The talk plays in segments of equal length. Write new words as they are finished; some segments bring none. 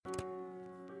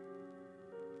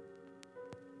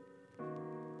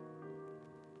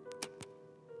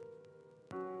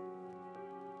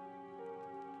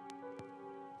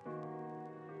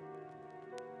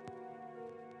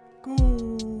Go.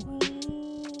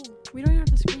 We don't even have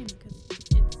to scream because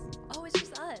it's... Oh, it's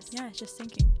just us. Yeah, it's just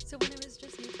sinking. So when it was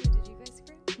just you two, did you guys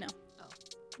scream? No. Oh.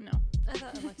 No. I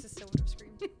thought Alexis still would have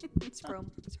screamed.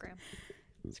 Scrum.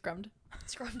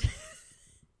 Scrummed.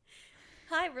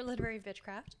 Hi, we're Literary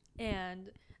Bitchcraft,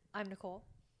 and I'm Nicole.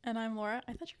 And I'm Laura.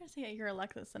 I thought you were going to say you're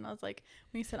Alexis, and I was like,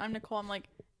 when you said I'm Nicole, I'm like,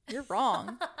 you're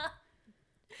wrong.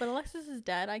 But Alexis is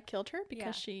dead. I killed her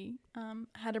because she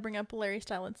had to bring up Larry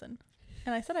Stylinson.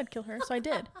 And I said I'd kill her, so I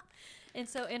did. And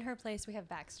so in her place, we have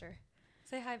Baxter.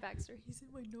 Say hi, Baxter. He's in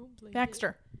my gnome blanket.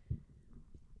 Baxter.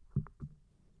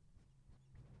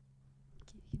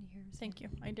 Can you hear him? Thank you.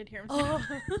 I did hear him say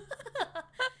that.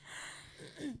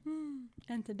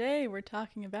 And today we're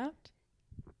talking about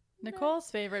Nicole's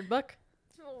favorite book.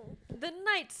 The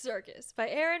Night Circus by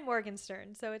Erin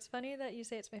Morgenstern. So it's funny that you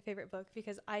say it's my favorite book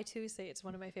because I too say it's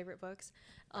one of my favorite books.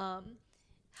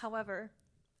 However,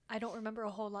 I don't remember a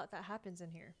whole lot that happens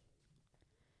in here.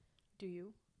 Do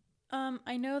you?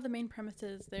 I know the main premise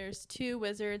is there's two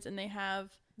wizards and they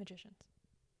have Magicians.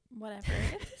 whatever.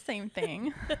 It's the same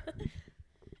thing.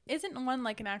 Isn't one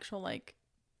like an actual like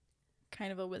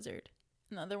kind of a wizard?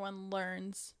 And the other one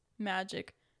learns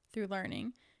magic through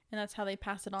learning. And that's how they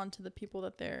pass it on to the people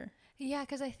that they're... Yeah,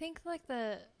 because I think like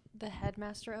the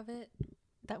headmaster of it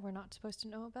that we're not supposed to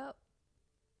know about,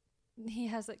 he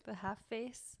has like the half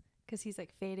face because he's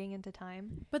like fading into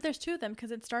time. But there's two of them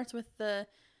because it starts with the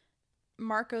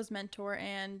Marco's mentor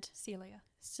and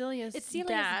Celia's It's Celia's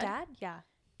dad. dad? Yeah.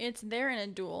 They're in a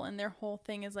duel and their whole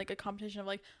thing is like a competition of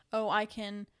like, oh, I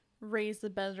can raise the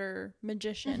better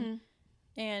magician. Mm-hmm.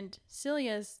 And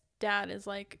Celia's dad is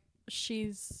like,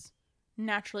 she's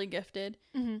naturally gifted.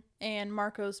 Mm-hmm. And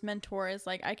Marco's mentor is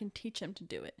like, I can teach him to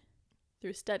do it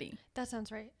through study. That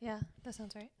sounds right. Yeah, that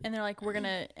sounds right. And they're like, we're going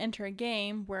to enter a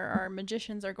game where our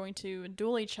magicians are going to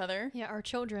duel each other. Yeah, our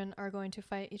children are going to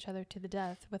fight each other to the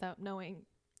death without knowing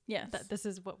Yes. that this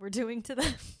is what we're doing to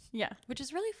them. Yeah. Which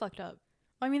is really fucked up.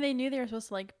 I mean, they knew they were supposed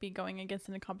to like be going against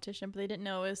in a competition, but they didn't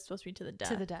know it was supposed to be to the death.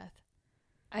 To the death.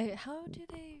 How do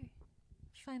they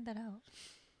find that out?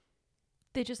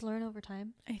 They just learn over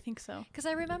time? I think so. Because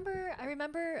I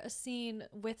remember a scene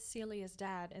with Celia's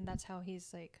dad, and that's how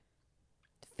he's like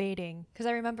fading. Because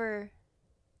I remember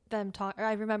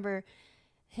I remember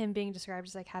him being described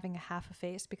as like having a half a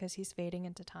face because he's fading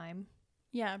into time.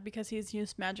 Yeah, because he's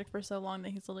used magic for so long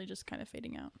that he's literally just kind of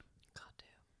fading out. God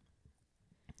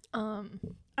damn.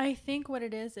 I think what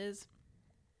it is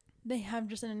they have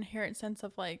just an inherent sense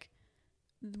of like,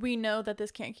 we know that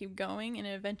this can't keep going and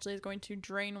it eventually is going to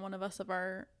drain one of us of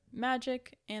our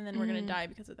magic and then we're going to die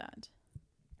because of that.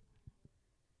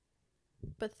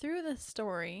 But through the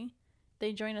story,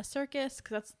 they join a circus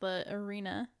because that's the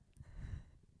arena.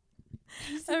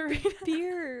 Arena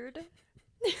Beard.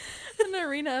 An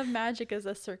arena of magic is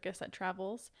a circus that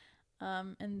travels.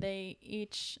 And they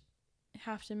each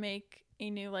have to make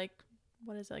a new, like,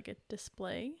 what is it, like a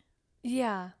display?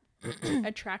 Yeah.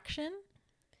 Attraction?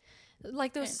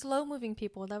 Like those slow moving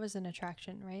people, that was an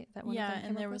attraction, right? That one. Yeah,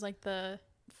 and there was like the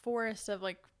forest of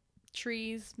like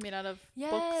trees made out of books.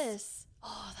 Yes.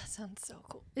 Oh, that sounds so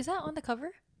cool. Is that on the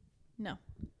cover? No.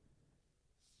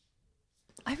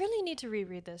 I really need to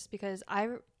reread this because I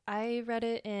read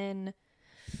it in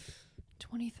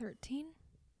 2013.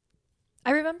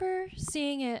 I remember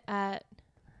seeing it at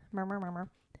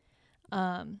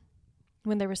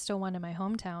when there was still one in my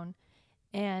hometown,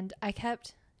 and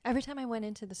every time I went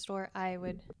into the store, I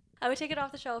would take it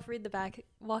off the shelf, read the back,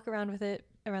 walk around with it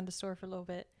around the store for a little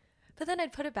bit, but then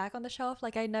I'd put it back on the shelf.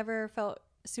 Like I never felt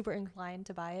super inclined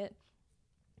to buy it.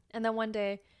 And then one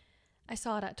day I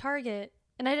saw it at Target,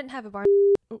 and I didn't have a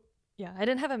I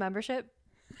didn't have a membership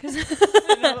because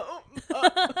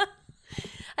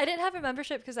I didn't have a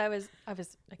membership because I was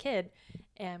a kid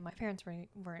and my parents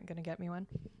weren't going to get me one.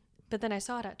 But then I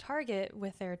saw it at Target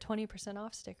with their 20%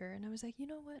 off sticker, and I was like, you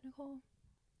know what, Nicole?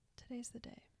 Today's the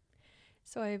day.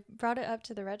 So I brought it up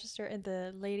to the register, and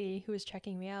the lady who was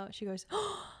checking me out, she goes,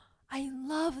 "Oh, I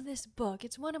love this book.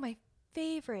 It's one of my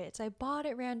favorites. I bought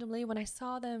it randomly when I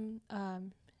saw them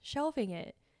shelving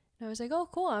it." And I was like, "Oh,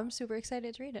 cool. I'm super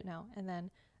excited to read it now." And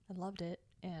then I loved it,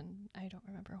 and I don't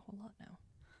remember a whole lot now.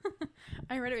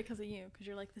 I read it because of you, because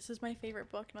you're like, this is my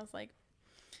favorite book. And I was like,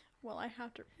 well, I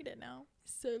have to read it now.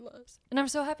 So lost. And I'm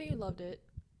so happy you loved it.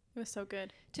 It was so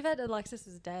good. Too bad Alexis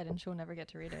is dead and she'll never get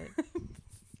to read it.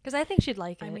 Because I think she'd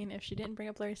like it. I mean, if she didn't bring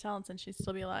up Larry Stylinson, she'd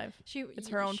still be alive. It's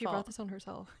her own fault. She brought this on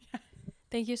herself. Yeah.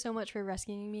 Thank you so much for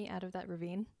rescuing me out of that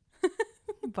ravine.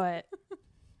 But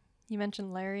you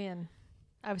mentioned Larry, and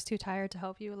I was too tired to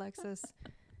help you, Alexis.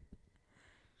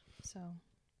 So,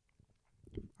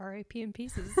 R.I.P. in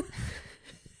pieces.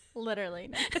 Literally.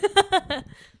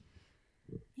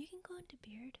 You can go into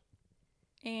Beard.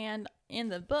 And in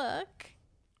the book,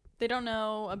 they don't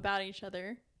know about each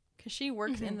other because she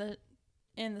works Mhm.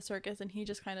 in the circus, and he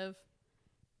just kind of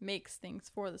makes things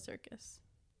for the circus.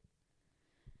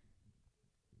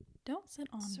 Don't sit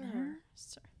on Sir. there,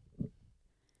 sir.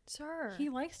 Sir. He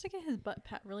likes to get his butt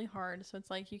pat really hard, so it's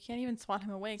like you can't even swat him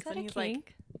away Is because that then a he's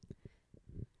kink?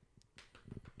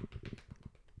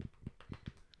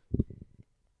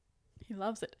 he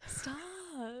loves it. Stop.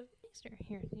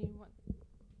 Here, you want...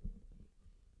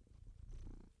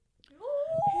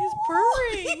 He's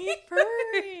purring. He's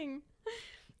purring.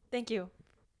 Thank you.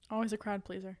 Always a crowd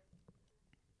pleaser.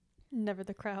 Never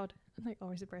the crowd. I'm like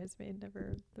always a bridesmaid,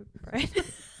 never the bride.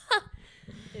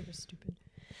 It was stupid.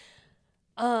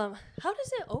 How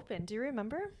does it open? Do you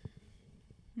remember?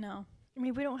 No. I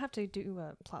mean, we don't have to do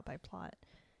a plot by plot,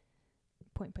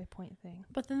 point by point thing.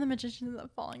 But then the magician ends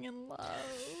up falling in love.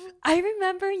 I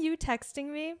remember you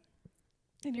texting me,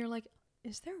 and you're like,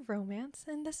 "Is there romance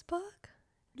in this book?"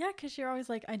 Yeah, because you're always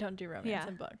like, I don't do romance Yeah.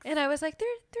 in books. And I was like,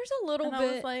 "There's a little And bit."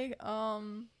 I was like,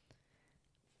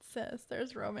 sis,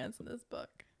 there's romance in this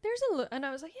book. And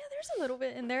I was like, "Yeah, there's a little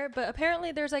bit in there," but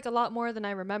apparently there's like a lot more than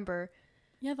I remember.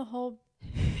 Yeah, the whole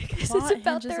Because plot it's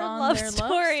about hinges their on love their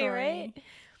story, right?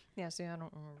 Yeah, see, I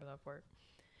don't remember that part.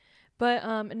 But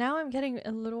now I'm getting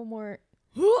a little more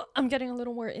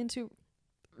into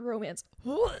romance.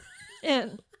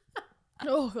 And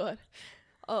oh god.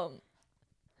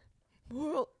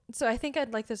 So I think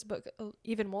I'd like this book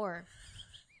even more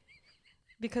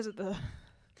because of the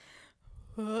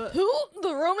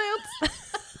romance.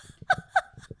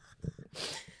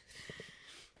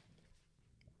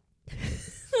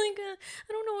 Like, I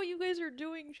don't know what you guys are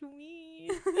doing to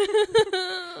me.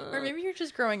 Or maybe you're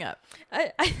just growing up. I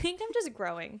think I'm just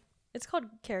growing. It's called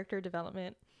character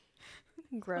development.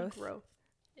 Growth.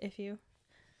 If you.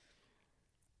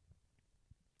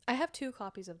 I have 2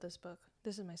 copies of this book.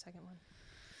 This is my second one.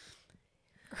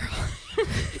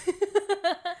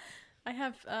 I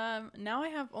have now I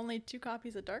have only 2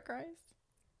 copies of Dark Rise.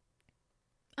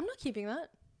 I'm not keeping that.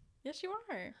 Yes, you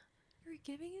are. You're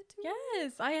giving it to me?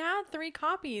 Yes, I had 3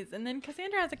 copies, and then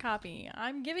Cassandra has a copy.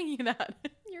 I'm giving you that.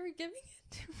 You're giving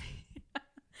it to me.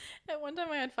 At one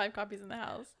time, I had 5 copies in the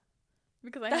house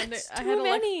because I That's had too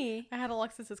many. I had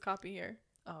Alexis's copy here.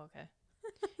 Oh, okay.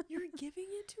 You're giving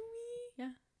it to me?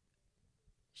 Yeah.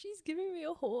 She's giving me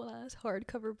a whole ass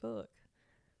hardcover book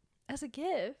as a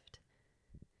gift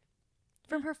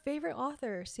from her favorite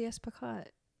author, C.S. Pacat.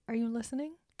 Are you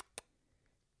listening?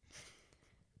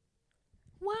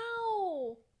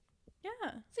 Wow. Yeah,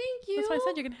 Thank you. that's why I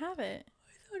said you can have it.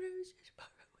 I thought it was just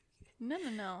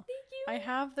No. Thank you. I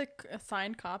have the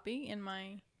signed copy in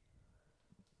my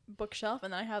bookshelf,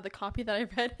 and then I have the copy that I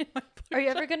read in my bookshelf. Are you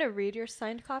ever going to read your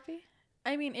signed copy?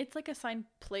 I mean, it's like a signed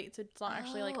plate, so it's not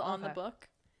actually like on the okay. book.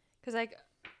 Because like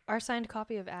our signed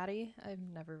copy of Addie,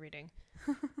 I'm never reading.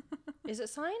 Is it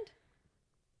signed?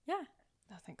 Yeah,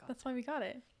 Oh, thank God. that's why we got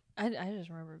it. I just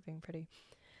remember it being pretty.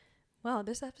 Wow,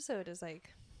 this episode is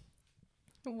like,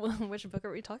 which book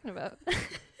are we talking about?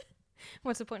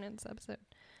 What's the point of this episode?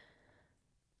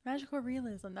 Magical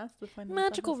realism. That's the point.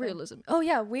 Magical of this episode. realism. Oh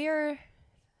yeah, we're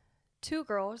 2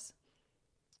 girls.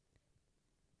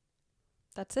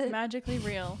 That's it. Magically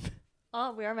real.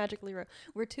 Oh, we are magically real.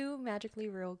 We're 2 magically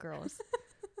real girls.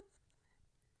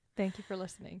 Thank you for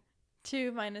listening. 3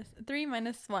 minus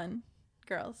 1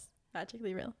 girls.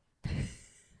 Magically real.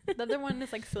 The other one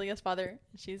is like Celia's father.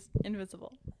 She's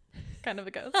invisible. Kind of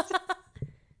a ghost.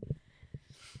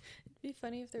 It'd be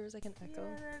funny if there was like an echo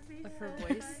of her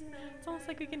voice. It's almost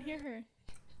like we can hear her.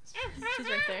 She's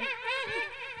right there.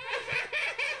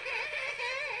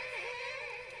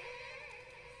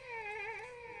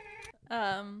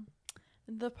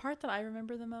 The part that I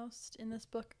remember the most in this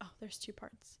book, there's 2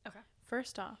 parts. Okay.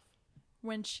 First off,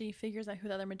 when she figures out who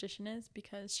the other magician is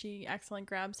because she accidentally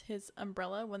grabs his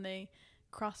umbrella when they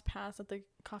cross paths at the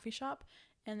coffee shop,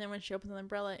 and then when she opens the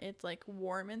umbrella, it's like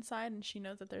warm inside, and she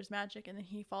knows that there's magic, and then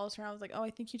he follows her around. I was like, oh, I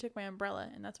think you took my umbrella,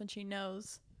 and that's when she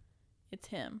knows it's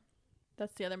him.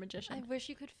 That's the other magician. I wish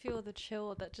you could feel the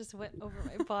chill that just went over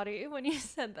my body when you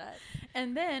said that.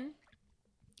 And then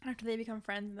after they become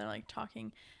friends and they're like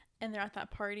talking and they're at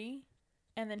that party,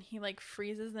 and then he like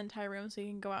freezes the entire room so he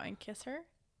can go out and kiss her.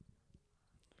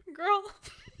 Girl.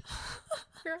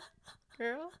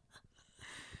 Girl.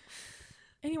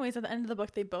 Anyways, at the end of the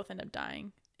book, they both end up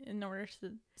dying in order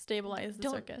to stabilize the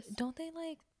circus. Don't they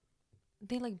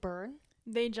like burn?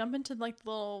 They jump into like the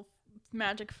little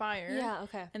magic fire. Yeah,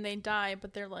 okay. And they die,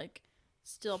 but they're like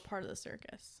still part of the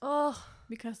circus. Oh,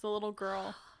 Because the little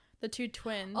girl The two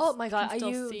twins. Oh my god, can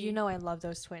still see. you know I love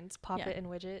those twins, Poppet Yeah. and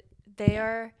Widget. They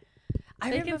are.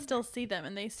 They can still see them,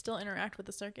 and they still interact with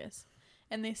the circus,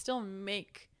 and they still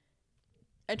make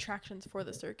attractions for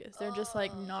the circus. They're just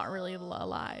like not really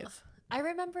alive. I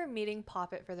remember meeting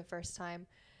Poppet for the first time.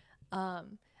 I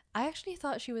actually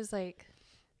thought she was like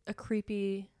a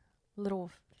creepy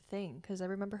little thing because I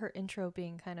remember her intro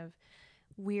being kind of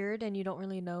weird and you don't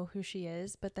really know who she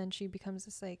is, but then she becomes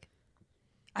this like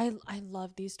I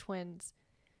love these twins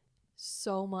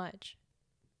so much.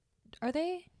 Are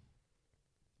they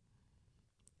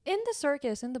in the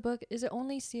circus in the book? Is it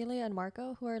only Celia and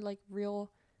Marco who are like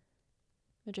real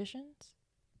magicians,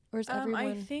 or is everyone?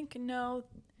 I think no.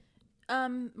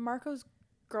 Marco's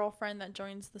girlfriend that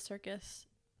joins the circus,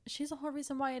 she's the whole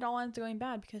reason why it all ends up going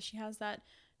bad, because she has that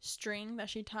string that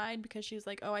she tied because she's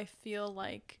like, oh, I feel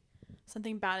like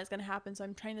something bad is going to happen, so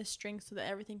I'm trying this string so that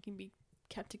everything can be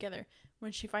kept together.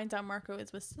 When she finds out Marco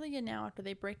is with Celia now after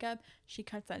they break up, she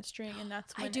cuts that string, and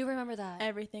that's when I do remember that.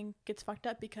 everything gets fucked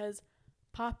up because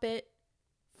Poppet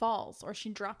falls or she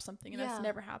drops something, and that's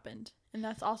never happened. And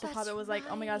that's also Poppet was like,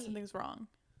 oh my god, something's wrong.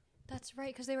 That's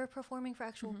right, because they were performing for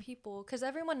actual people. Because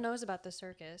everyone knows about the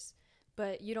circus,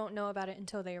 but you don't know about it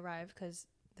until they arrive, because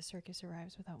the circus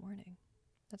arrives without warning.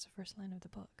 That's the first line of the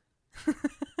book.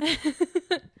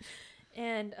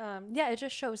 And yeah, it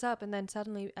just shows up, and then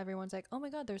suddenly everyone's like, oh my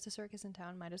god, there's a circus in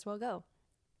town, might as well go.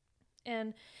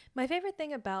 And my favorite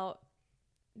thing about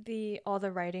all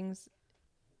the writings,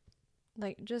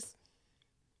 like just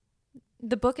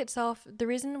the book itself, the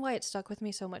reason why it stuck with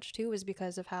me so much too is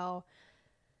because of how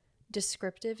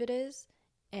descriptive it is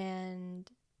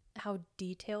and how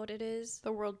detailed it is.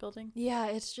 The world building. Yeah,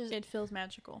 it's just, it feels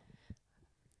magical.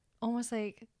 Almost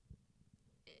like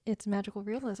it's magical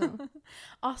realism.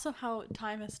 Also, how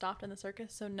time has stopped in the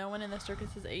circus, so no one in the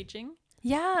circus is aging.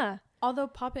 Yeah. Although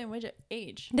Poppet and Widget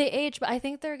age. They age, but I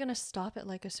think they're going to stop at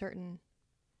like a certain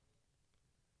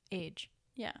age.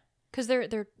 Yeah. Because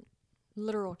they're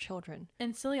literal children.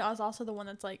 And Celia is also the one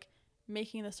that's like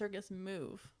making the circus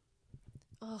move.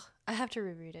 Oh, I have to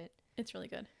reread it. It's really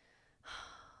good.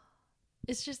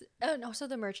 It's just, oh, and also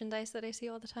the merchandise that I see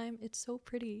all the time. It's so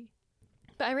pretty.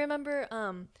 But I remember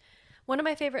one of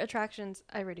my favorite attractions,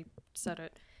 I already said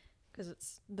it because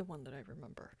it's the one that I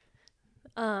remember.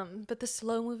 But the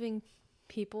slow moving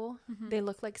people, they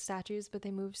look like statues, but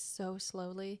they move so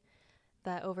slowly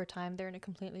that over time they're in a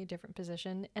completely different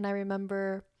position. And I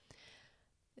remember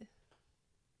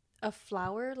a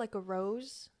flower, like a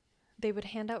rose. They would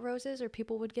hand out roses, or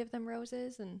people would give them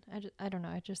roses, and I don't know.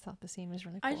 I just thought the scene was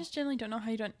really cool. I just generally don't know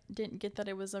how you didn't get that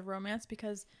it was a romance,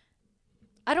 because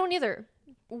I don't either.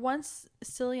 Once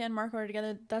Celia and Marco are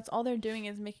together, that's all they're doing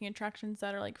is making attractions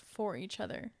that are like for each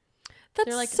other.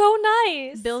 That's like so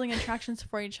nice. Building attractions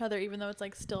for each other, even though it's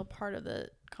like still part of the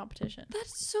competition.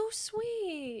 That's so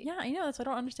sweet. Yeah, I know. That's why I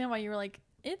don't understand why you were like,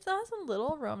 it has a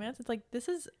little romance. It's like, this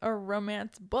is a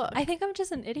romance book. I think I'm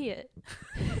just an idiot.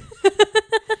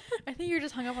 I think you're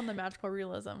just hung up on the magical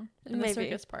realism and the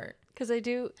circus part. Because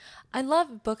I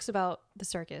love books about the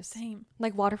circus. Same.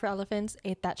 Like Water for Elephants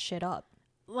ate that shit up.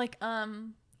 Like,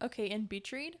 okay, in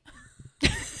Beach Read,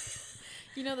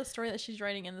 you know the story that she's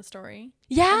writing in the story?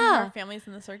 Yeah. Her family's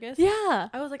in the circus? Yeah.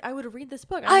 I was like, I would read this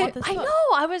book. I want this book.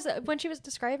 I know. When she was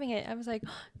describing it, I was like,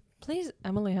 please,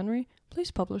 Emily Henry, please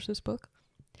publish this book.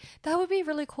 That would be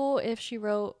really cool if she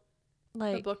wrote,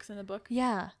 like... The books in a book?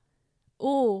 Yeah.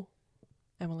 Oh,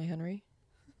 Emily Henry.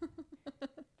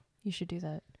 You should do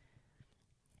that.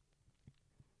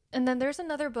 And then there's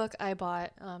another book I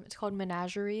bought. It's called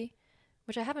Menagerie,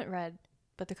 which I haven't read,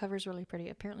 but the cover's really pretty.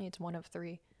 Apparently it's one of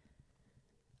 3.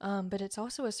 But it's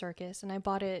also a circus, and I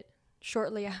bought it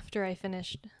shortly after I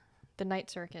finished The Night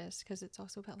Circus, because it's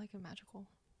also about like a magical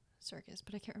circus,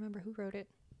 but I can't remember who wrote it.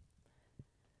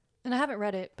 And I haven't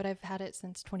read it, but I've had it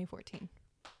since 2014.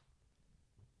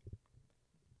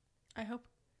 I hope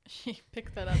she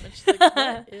picked that up and she's like,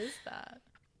 what is that?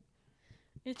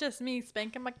 It's just me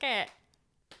spanking my cat.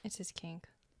 It's his kink.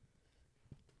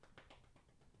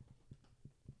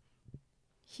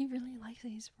 He really likes it.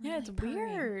 He's really it's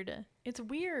weird. It's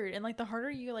weird. And like the harder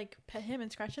you like pet him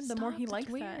and scratch him, the more he likes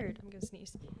weird. that. I'm gonna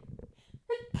sneeze.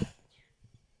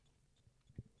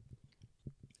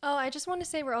 Oh, I just want to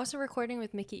say we're also recording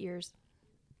with Mickey ears.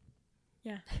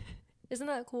 Yeah. Isn't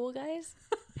that cool, guys?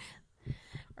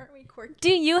 Aren't we quirky?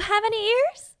 Do you have any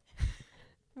ears?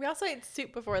 We also ate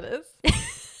soup before this.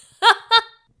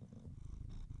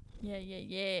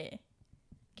 Yeah.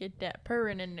 Get that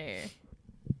purring in there.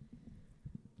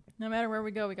 No matter where we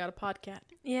go, we got a podcat.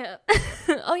 Yeah.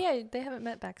 Oh, yeah. They haven't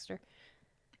met Baxter.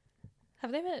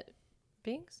 Have they met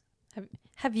Binks?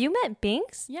 Have you met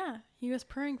Binks? Yeah, he was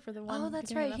purring for the one. Oh, that's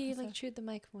beginning right. of the He episode. chewed the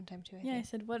mic one time too. I Yeah, I think.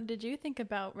 said, "What did you think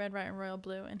about Red, White, and Royal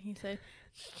Blue?" And he said,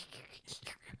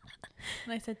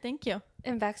 and I said, "Thank you."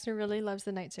 And Baxter really loves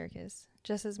the Night Circus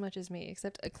just as much as me,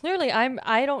 except clearly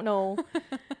I don't know.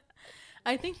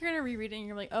 I think you're gonna reread it and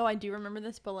you're like, "Oh, I do remember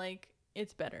this, but like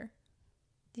it's better."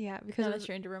 Yeah, because Not a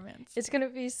stranger romance. it's gonna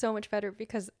be so much better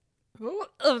because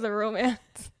of the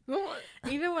romance.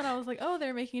 Even when I was like, "Oh,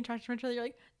 they're making attraction for each other," you're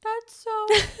like, "That's so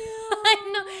cute."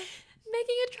 I know.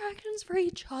 Making attractions for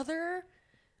each other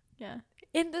Yeah.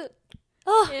 in the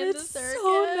In it's the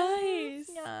so circus. nice.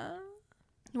 Yeah.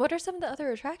 What are some of the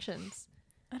other attractions?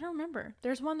 I don't remember.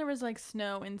 There's one there was like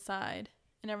snow inside,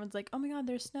 and everyone's like, "Oh my god,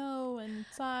 there's snow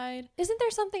inside." Isn't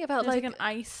there something about There's like, like an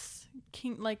ice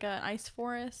king, like an ice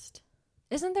forest.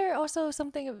 isn't there also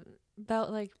something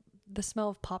about like the smell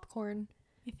of popcorn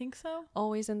You think so?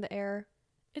 always in the air?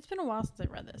 It's been a while since I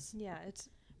read this, Yeah, it's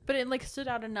but it like stood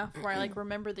out enough where I like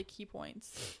remember the key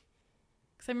points.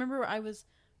 Because I remember I was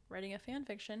writing a fan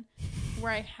fiction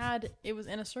where I had it was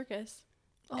in a circus,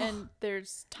 and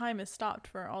there's time is stopped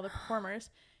for all the performers,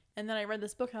 and then I read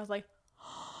this book and I was like,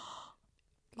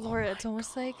 Laura, it's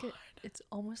almost like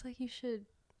you should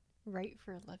write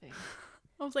for a living.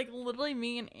 I was like, literally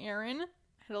me and Erin, I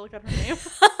had to look at her name,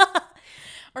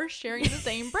 are sharing the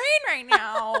same brain right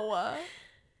now.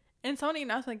 And somebody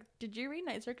asked, like, "Did you read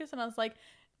Night Circus?" And I was like,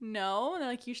 "No." And they're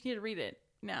like, "You should need to read it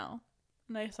now."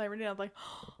 And so I read it. I was like,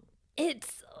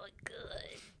 It's so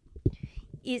good.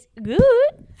 It's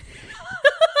good.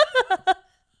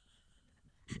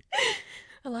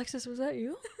 Alexis, was that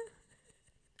you?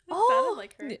 it sounded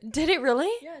like her. Did it really?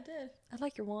 Yeah, it did. I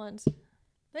like your wands.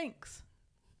 Thanks.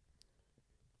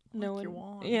 No like your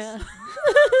one. wands. Yeah.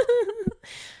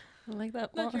 I like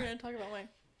that I thought one. you were gonna talk about mine.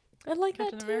 I like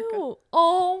Captain that America. too.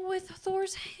 Oh, with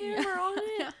Thor's hammer on it.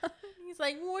 Yeah. He's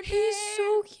like, "What?" He's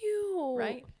so cute.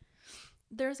 right.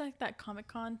 There's like that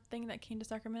Comic-Con thing that came to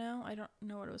Sacramento. I don't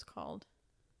know what it was called.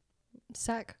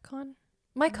 SacCon?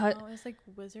 My cut. No, it was like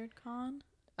WizardCon.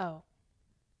 Oh.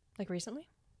 Like recently?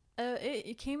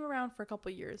 It came around for a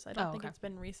couple years. I don't think okay. it's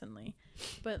been recently,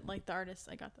 but like the artists,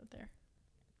 I got that there.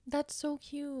 That's so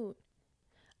cute.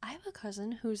 I have a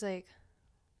cousin who's like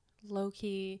low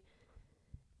key.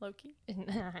 Loki.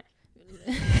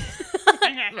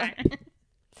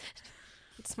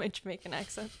 It's my Jamaican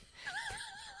accent.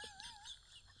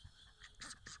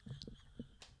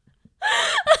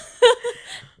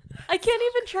 I can't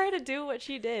even try to do what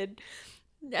she did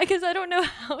because I don't know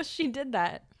how she did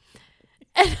that.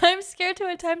 And I'm scared to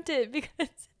attempt it because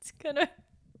it's gonna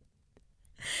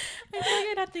I feel like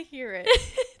I'd have to hear it.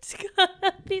 it's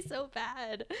gonna be so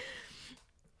bad.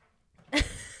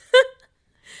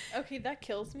 Okay, that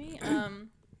kills me.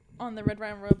 On the Red,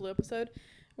 White, and Royal Blue episode,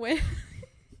 when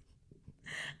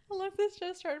Alexis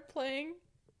just started playing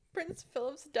Prince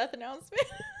Philip's death announcement.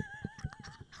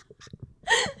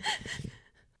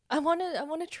 I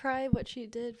wanna try what she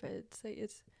did, but it's like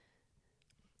it's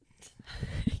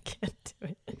I can't do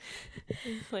it.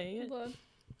 I'm playing it. Hold on.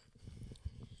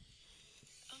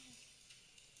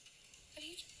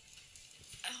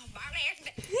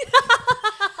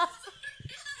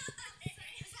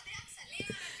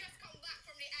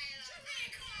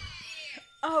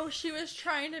 Oh, she was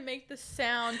trying to make the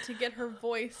sound to get her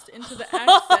voice into the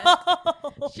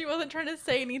accent. She wasn't trying to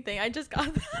say anything. I just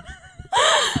got that.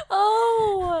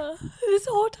 Oh, this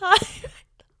whole time.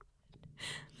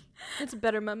 It's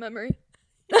better my memory.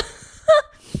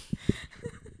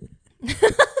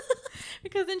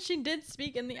 Because then she did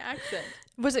speak in the accent.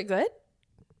 Was it good?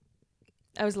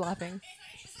 I was laughing.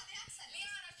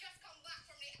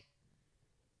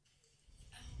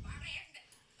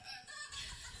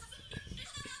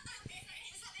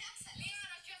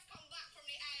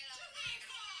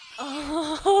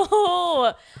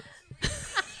 Oh.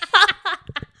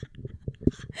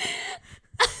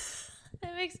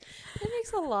 It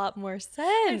makes a lot more I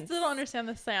sense. still don't understand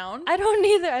the sound. I don't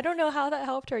either. I don't know how that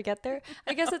helped her get there.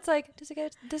 I guess it's like, does the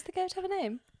guy have a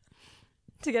name?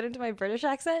 To get into my British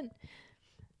accent?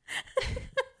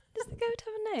 Does the guy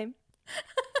have a name?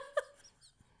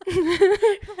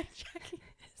 Like, Jackie.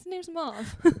 His name's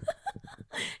Marv. I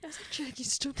was like, Jackie,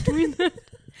 stop doing that.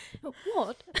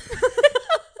 What?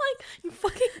 Like, you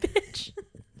fucking bitch.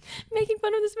 Making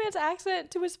fun of this man's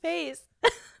accent to his face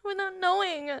without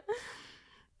knowing.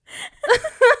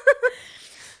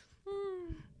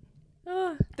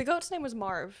 The goat's name was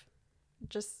Marv.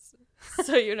 Just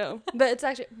so you know. But it's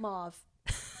actually Marv.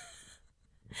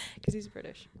 Because he's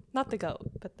British. Not the goat,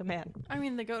 but the man. I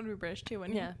mean, the goat would be British too,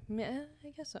 wouldn't Yeah, I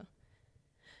guess so.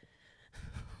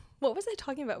 What was I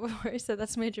talking about before I said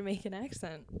that's my Jamaican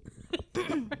accent?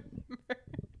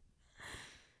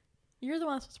 You're the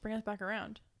one that's supposed to bring us back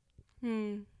around.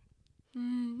 Hmm.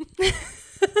 Mm.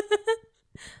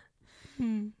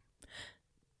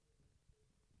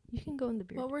 You can go in the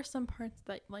beard. What were some parts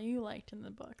that you liked in the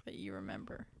book that you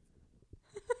remember?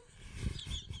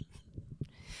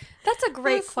 That's a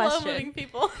great Those question. slow-moving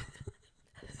people.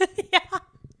 Yeah.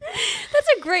 That's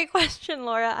a great question,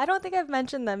 Laura. I don't think I've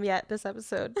mentioned them yet this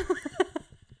episode.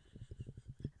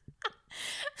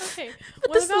 Okay.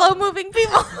 But the slow-moving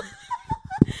people.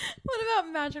 What about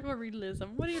magical realism?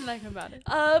 What do you like about it?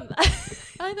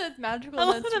 I I like that it's magical.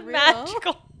 love And it's the real.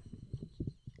 magical.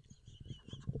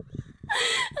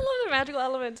 I love the magical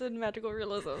elements in magical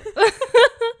realism.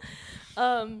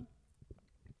 I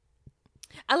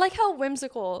like how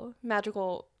whimsical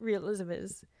magical realism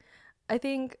is. I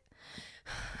think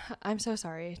I'm so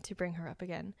sorry to bring her up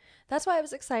again. That's why I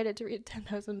was excited to read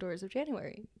 10,000 Doors of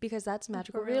January, because that's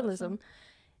magical realism.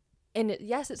 And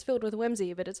yes, it's filled with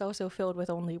whimsy, but it's also filled with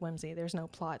only whimsy. There's no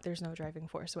plot, there's no driving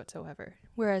force whatsoever.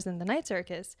 Whereas in the Night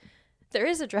Circus, there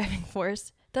is a driving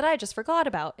force that I just forgot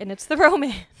about, and it's the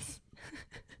romance.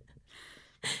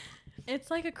 It's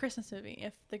like a Christmas movie.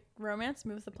 If the romance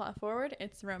moves the plot forward,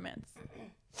 it's romance.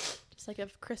 Just like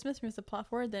if Christmas moves the plot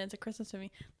forward, then it's a Christmas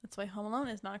movie. That's why Home Alone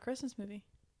is not a Christmas movie.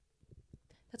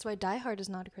 That's why Die Hard is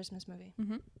not a Christmas movie.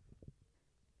 Mm-hmm.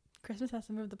 Christmas has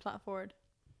to move the plot forward.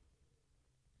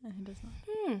 And it does not.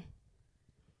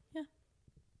 Yeah.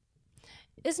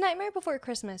 Is Nightmare Before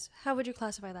Christmas, how would you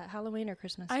classify that? Halloween or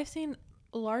Christmas? I've seen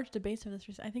large debates of this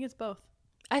recently. I think it's both.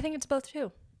 I think it's both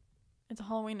too. It's a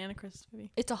Halloween and a Christmas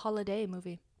movie. It's a holiday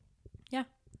movie. Yeah.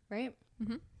 Right?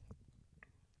 Mm-hmm.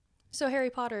 So Harry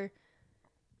Potter,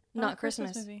 not a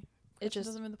Christmas Christmas. movie. It just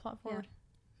doesn't move the plot forward.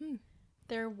 Hmm.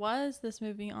 There was this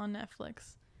movie on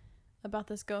Netflix about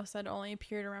this ghost that only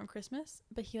appeared around Christmas,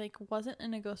 but he wasn't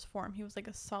in a ghost form. He was like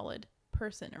a solid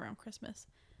person around Christmas.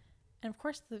 And of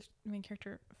course the main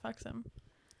character fucks him.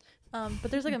 But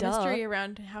there's a mystery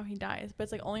around how he dies, but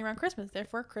it's only around Christmas.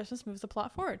 Therefore, Christmas moves the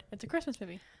plot forward. It's a Christmas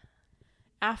movie.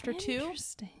 After 2,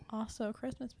 also a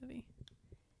Christmas movie.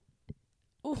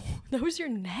 Oh, that was your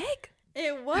neck?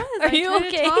 It was. Are you tried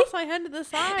okay? to toss my head to the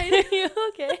side. Are you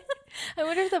okay? I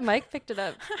wonder if the mic picked it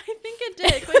up. I think it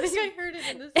did. I think I heard it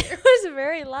in this ear. It was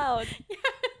very loud. Yeah.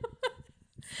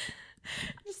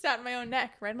 Just sat in my own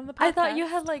neck, right on the podcast. I thought you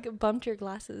had bumped your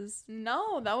glasses.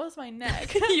 No, that was my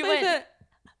neck. You went.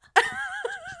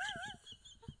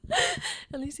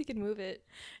 At least you can move it.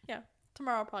 Yeah.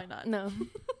 Tomorrow, probably not. No.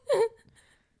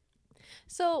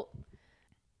 So,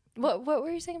 what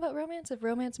were you saying about romance? If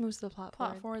romance moves the plot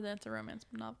forward, then it's a romance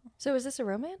novel. So is this a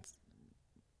romance?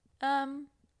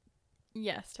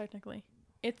 Yes, technically.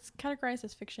 It's categorized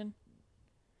as fiction.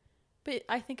 But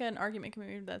I think an argument can be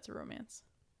made that it's a romance.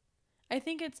 I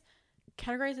think it's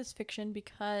categorized as fiction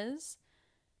because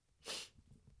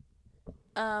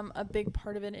a big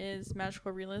part of it is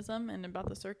magical realism and about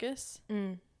the circus.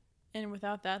 Mm. And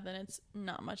without that, then it's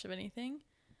not much of anything.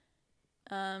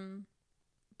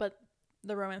 But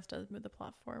the romance does move the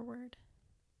plot forward.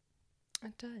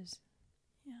 It does.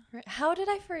 Yeah. Right. How did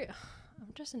I forget?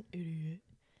 I'm just an idiot.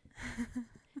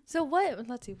 So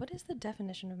let's see, what is the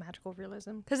definition of magical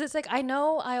realism? Because it's I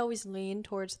know I always lean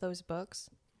towards those books.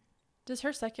 Does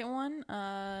her second one,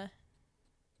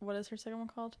 what is her second one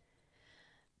called?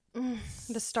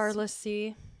 The Starless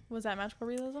Sea. Was that magical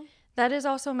realism? That is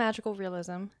also magical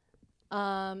realism.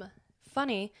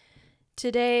 Funny,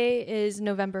 today is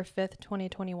November 5th,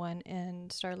 2021,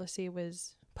 and Starless Sea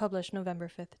was published November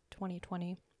 5th,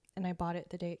 2020, and I bought it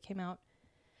the day it came out.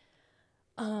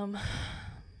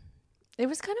 It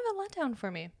was kind of a letdown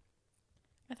for me.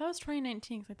 I thought it was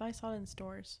 2019 because I thought I saw it in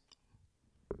stores.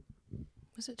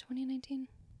 Was it 2019?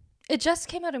 It just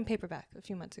came out in paperback a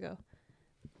few months ago.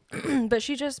 But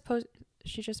she just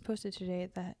posted today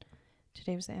that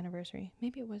today was the anniversary.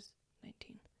 Maybe it was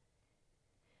 19.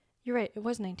 You're right, it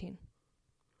was 19.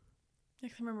 I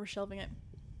can remember shelving it.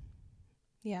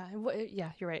 Yeah,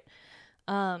 yeah, you're right.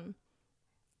 And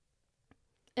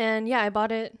yeah, I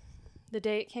bought it the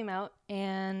day it came out,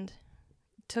 and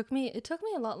it took me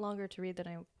a lot longer to read than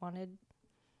I wanted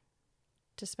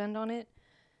to spend on it,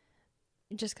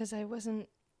 just because I wasn't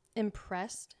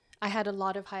impressed. I had a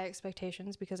lot of high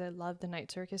expectations because I love the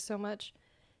Night Circus so much.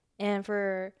 And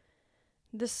for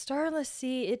the Starless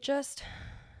Sea,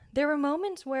 there were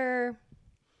moments where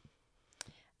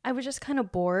I was just kind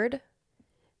of bored.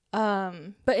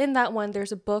 But in that one,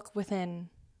 there's a book within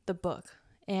the book.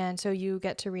 And so you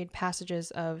get to read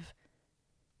passages of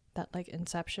that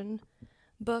Inception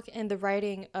book. And the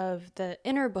writing of the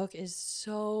inner book is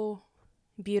so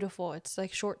beautiful. It's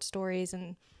short stories,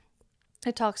 and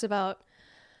it talks about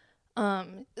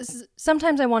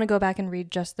Sometimes I want to go back and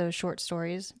read just those short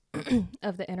stories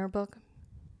of the inner book.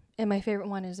 And my favorite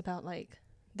one is about like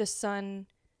the sun.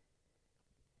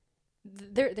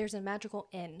 There's a magical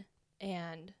inn,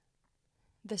 and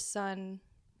the sun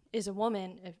is a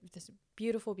woman, this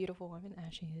beautiful, beautiful woman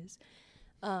as she is.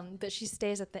 But she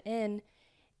stays at the inn,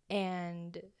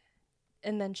 and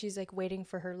then she's like waiting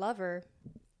for her lover,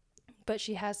 but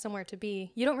she has somewhere to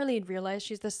be. You don't really realize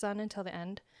she's the sun until the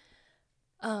end.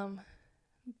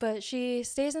 But she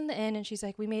stays in the inn, and she's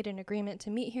like, we made an agreement to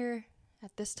meet here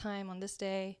at this time on this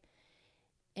day,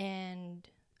 and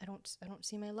I don't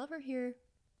see my lover here,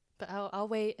 but I'll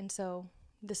wait. And so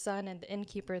the sun and the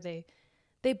innkeeper, they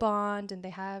bond, and they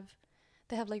have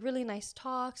like really nice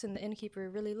talks, and the innkeeper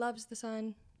really loves the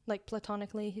sun, like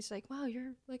platonically. He's like, wow,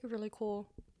 you're like a really cool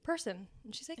person.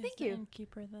 And she's like, thank you.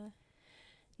 Innkeeper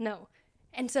No.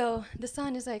 And so the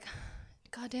sun is like,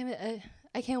 God damn it,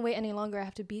 I can't wait any longer. I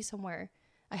have to be somewhere.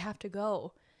 I have to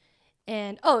go.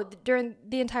 And during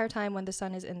the entire time when the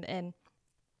sun is in the inn,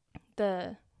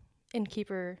 the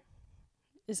innkeeper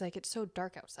is like, it's so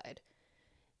dark outside,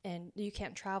 and you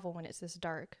can't travel when it's this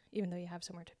dark, even though you have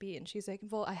somewhere to be. And she's like,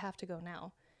 well, I have to go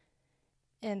now.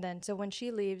 And then so when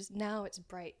she leaves, now it's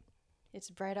bright. It's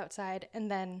bright outside. And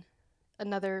then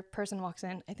another person walks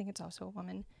in. I think it's also a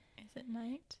woman. Is it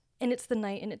night? And it's the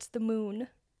night, and it's the moon.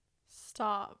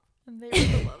 Stop. And they're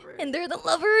the lovers. And they're the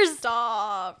lovers.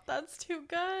 Stop. That's too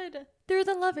good. They're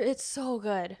the lovers. It's so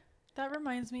good. That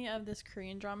reminds me of this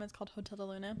Korean drama. It's called Hotel de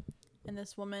Luna. And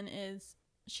this woman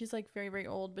she's like very, very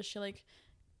old, but she like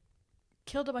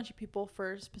killed a bunch of people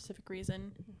for a specific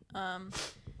reason.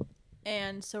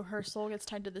 And so her soul gets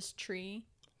tied to this tree,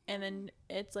 and then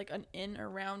it's like an inn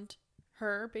around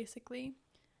her, basically.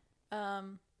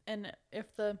 And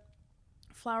if the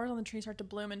flowers on the tree start to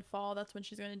bloom and fall, that's when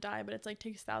she's going to die, but it's like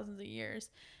takes thousands of years.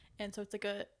 And so it's like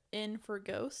a inn for a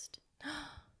ghost.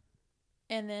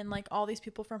 And then like all these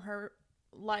people from her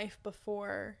life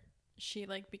before she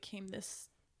like became this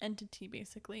entity,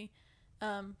 basically,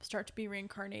 start to be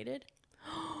reincarnated.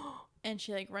 And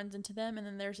she like runs into them, and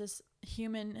then there's this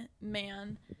human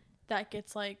man that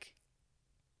gets like,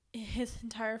 his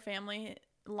entire family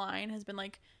line has been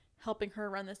like helping her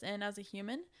run this inn as a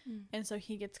human. And so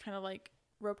he gets kind of like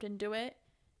roped into it,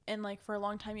 and like for a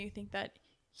long time you think that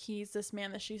he's this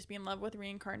man that she used to be in love with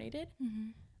reincarnated.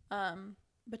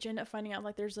 But you end up finding out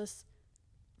like there's this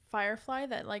firefly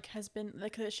that like has been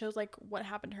like, it shows like what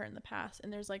happened to her in the past,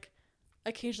 and there's like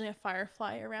occasionally a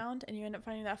firefly around, and you end up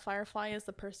finding that firefly is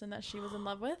the person that she was in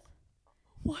love with.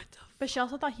 What the But she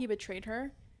also thought he betrayed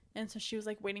her, and so she was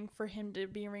like waiting for him to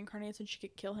be reincarnated so she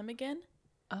could kill him again.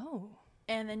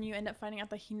 And then you end up finding out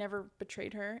that he never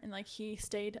betrayed her, and like he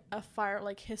stayed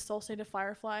his soul stayed a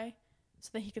firefly so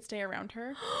that he could stay around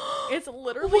her. It's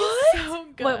literally so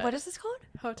good. What is this called?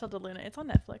 Hotel de Luna. It's on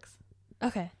Netflix.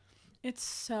 Okay. It's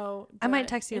so good. I might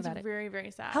text you about it. It's very,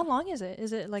 very sad. How long is it?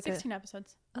 Is it like 16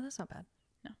 episodes. Oh, that's not bad.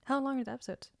 No. How long are the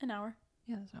episodes? An hour.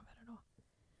 Yeah, that's not bad at all.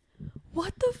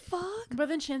 What the fuck? But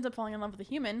then she ends up falling in love with a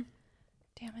human.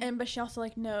 Damn it. But she also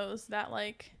like knows that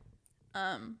like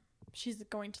she's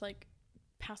going to like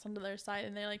pass on to the other side,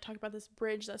 and they like talk about this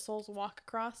bridge that souls walk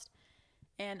across,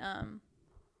 and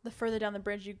the further down the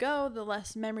bridge you go, the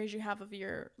less memories you have of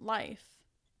your life.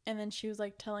 And then she was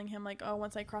like telling him like, oh,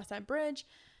 once I cross that bridge,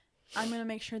 I'm gonna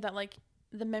make sure that like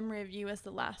the memory of you is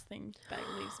the last thing that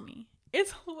leaves me.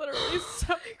 It's literally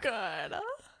so good.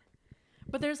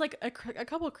 But there's like a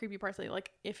couple of creepy parts that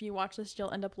like if you watch this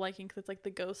you'll end up liking, because it's like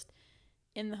the ghost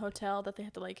in the hotel that they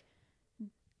have to like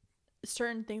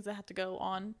certain things that have to go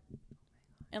on,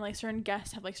 and like certain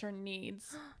guests have like certain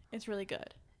needs. It's really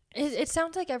good. It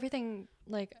sounds like everything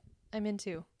like I'm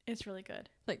into. It's really good.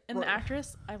 Like, and the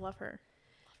actress, I love her.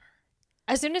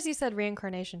 As soon as you said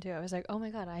reincarnation too, I was like, oh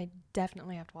my god, I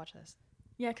definitely have to watch this.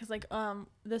 Yeah, because like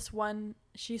this one,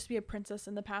 she used to be a princess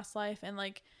in the past life, and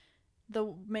like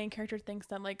the main character thinks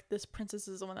that like this princess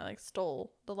is the one that like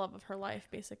stole the love of her life,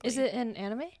 basically. Is it an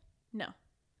anime? No.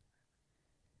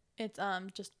 It's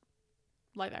just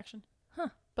live action. Huh.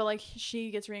 But like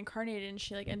she gets reincarnated, and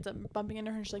she like ends up bumping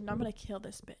into her, and she's like, no, I'm gonna kill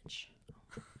this bitch.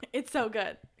 It's so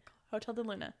good. Hotel de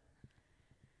Luna.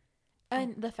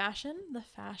 And the fashion.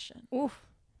 Oof.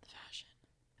 The fashion.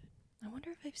 I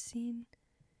wonder if I've seen.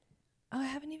 Oh, I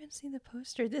haven't even seen the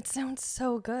poster. That sounds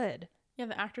so good. Yeah,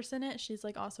 the actress in it, she's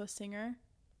like also a singer,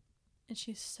 and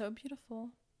she's so beautiful.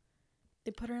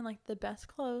 They put her in like the best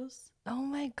clothes. Oh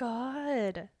my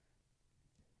god.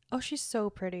 Oh, she's so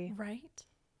pretty. Right?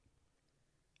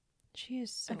 She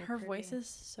is so And her pretty. voice is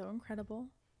so incredible.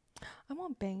 I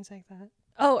want bangs like that.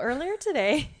 Oh, earlier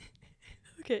today.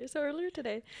 Okay, so earlier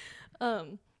today,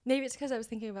 Maybe it's because I was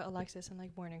thinking about Alexis and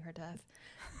like mourning her death.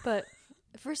 But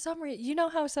for some reason, you know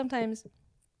how sometimes,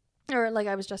 or like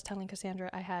I was just telling Cassandra,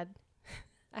 I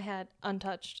had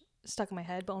Untouched stuck in my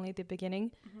head, but only at the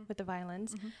beginning with the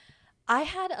violins. I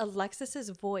had Alexis's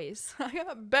voice. I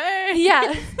got banged.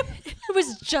 Yeah, it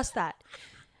was just that.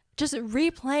 Just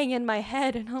replaying in my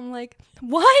head, and I'm like,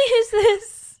 why is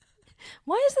this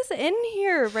in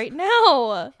here right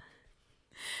now?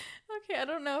 Okay, I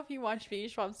don't know if you watch V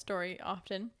Schwab's story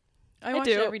often. I I watch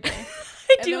do. it every day.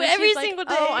 I And do then when every she's like, single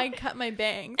day. Oh, I cut my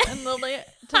bangs. And literally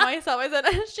to myself, I said,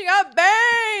 she got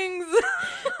bangs.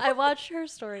 I watch her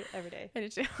story every day. I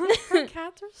did too. Her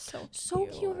cats are so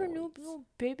cute. her new little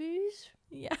babies.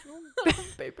 Yeah.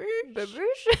 Baby.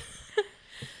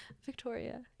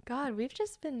 Victoria. God, we've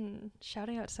just been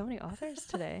shouting out so many authors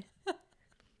today.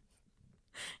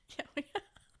 Yeah.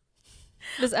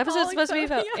 This episode's supposed to be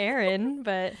about Yeah. Erin,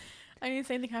 but I mean, the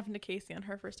same thing happened to Casey on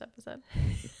her first episode.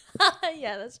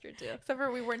 yeah, that's true too. Except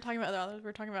for we weren't talking about other authors. We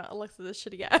were talking about Alexa's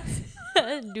shitty ass.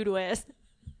 Doodle ass.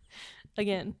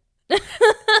 Again.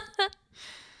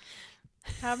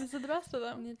 Happens to the best of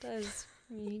them. It does.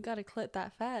 You gotta clit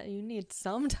that fat. You need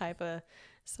some type of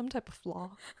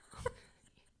flaw.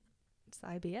 It's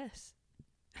IBS.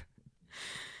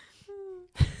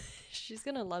 She's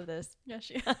gonna love this. Yeah,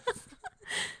 she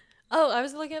Oh, I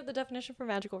was looking up the definition for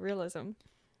magical realism.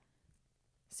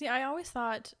 See, I always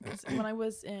thought 'cause when I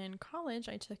was in college,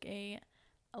 I took a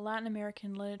Latin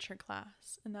American literature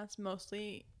class, and that's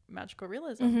mostly magical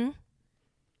realism. Mm-hmm. And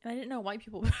I didn't know white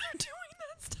people were doing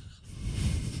that stuff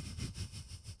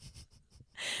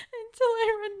until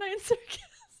I read Night Circus.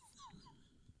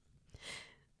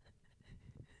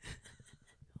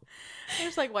 I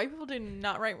was like, white people do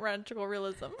not write magical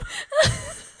realism.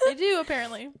 They do,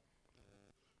 apparently.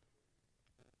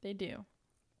 They do.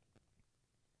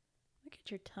 Look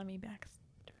at your tummy back.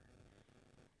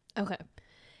 Okay.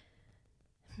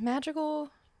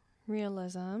 Magical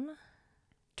realism.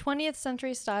 20th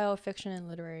century style of fiction and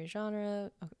literary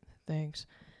genre. Okay, thanks.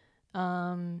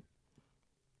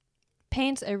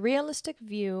 Paints a realistic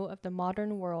view of the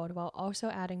modern world while also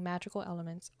adding magical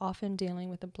elements, often dealing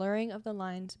with the blurring of the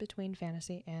lines between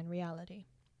fantasy and reality.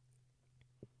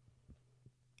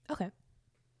 Okay.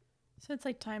 So it's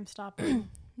like time stopping.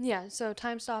 Yeah, so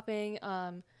time stopping.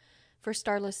 For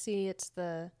Starless Sea,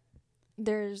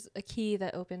 there's a key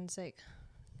that opens like,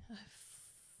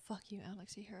 fuck you,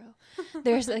 Alexi Hero.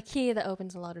 There's a key that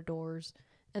opens a lot of doors,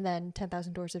 and then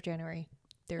 10,000 Doors of January.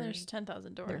 There's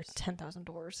 10,000 doors. There's 10,000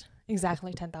 doors.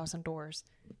 Exactly 10,000 doors.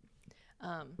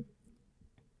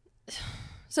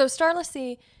 So Starless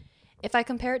Sea, if I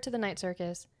compare it to the Night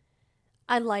Circus,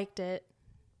 I liked it.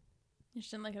 You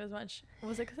just didn't like it as much.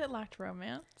 Was it because it lacked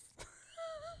romance?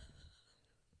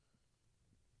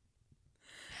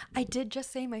 I did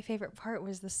just say my favorite part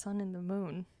was the sun and the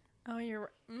moon. Oh,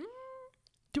 you're right.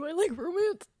 Do I like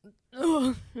romance?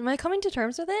 Ugh. Am I coming to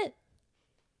terms with it?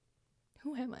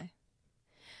 Who am I?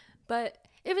 But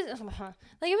it was like,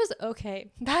 it was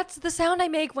okay. That's the sound I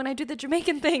make when I do the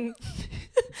Jamaican thing.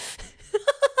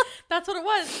 That's what it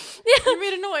was. Yeah. You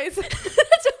made a noise. That's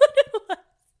what it was.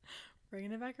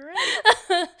 Bringing it back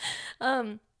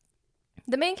around.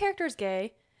 The main character is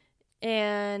gay,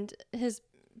 and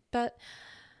but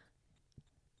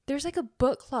there's like a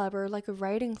book club or like a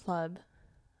writing club,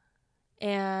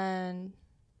 and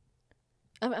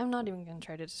I'm not even gonna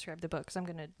try to describe the book because I'm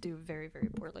gonna do very, very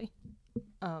poorly.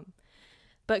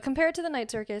 But compared to the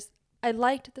Night Circus, I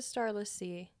liked the Starless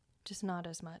Sea, just not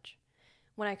as much.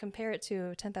 When I compare it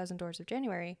to 10,000 Doors of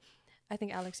January, I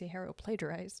think Alexi Harrow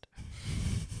plagiarized.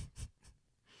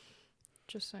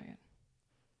 Just saying.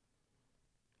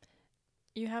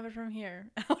 You have it from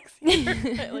here. Alex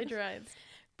plagiarized.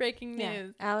 Breaking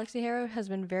news. Yeah. Alexi Harrow has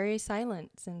been very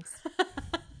silent since.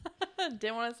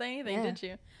 Didn't want to say anything, Yeah. did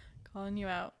you? Calling you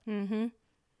out. Mm-hmm.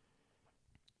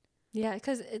 Yeah,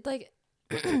 because it like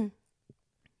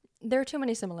there are too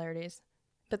many similarities,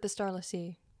 but the Starless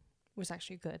Sea was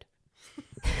actually good.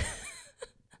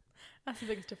 That's the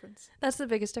biggest difference. That's the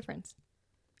biggest difference.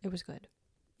 It was good.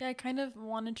 Yeah, I kind of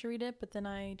wanted to read it, but then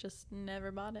I just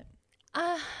never bought it.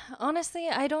 Honestly,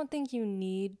 I don't think you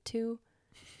need to.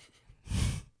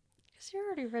 Because you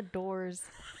already read Doors.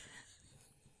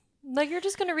 Like, you're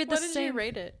just going to read the What did same... you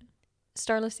rate it?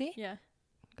 Starless Sea? Yeah.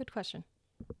 Good question.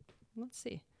 Let's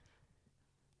see.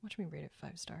 Watch me rate it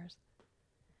 5 stars.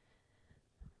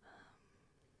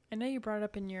 I know you brought it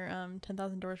up in your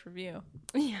 10,000 Doors review.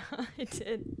 Yeah, I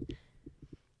did.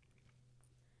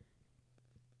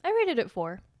 I rated it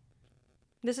 4.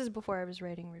 This is before I was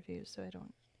rating reviews, so I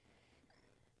don't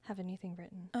have anything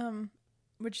written.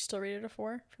 Would you still rate it a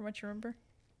 4 from what you remember?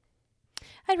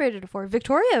 I'd rate it a 4.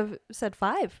 Victoria said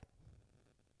 5.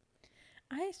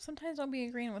 I sometimes don't be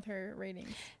agreeing with her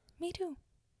ratings. Me too.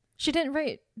 She didn't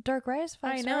rate Dark Rise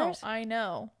 5 stars. I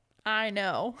know.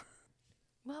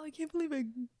 Wow, I can't believe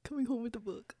I'm coming home with the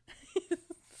book.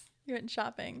 You went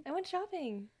shopping. I went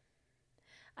shopping.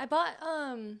 I bought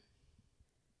Oh,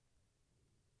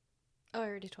 I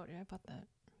already told you I bought that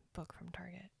book from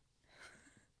Target.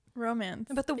 Romance.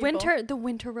 But the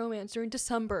winter romance during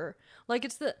December. Like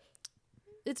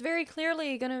it's very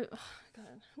clearly gonna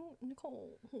God,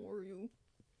 Nicole, who are you?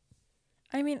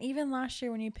 I mean, even last year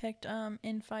when you picked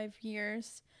In 5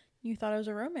 Years, you thought it was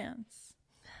a romance.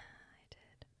 I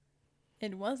did.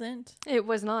 It wasn't. It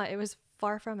was not. It was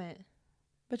far from it.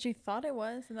 But you thought it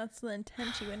was, and that's the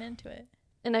intent you went into it.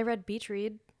 And I read Beach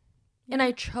Read. Yeah. And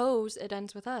I chose It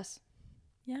Ends With Us.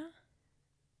 Yeah.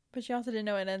 But you also didn't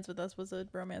know It Ends With Us was a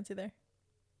romance either.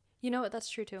 You know what? That's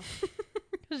true too.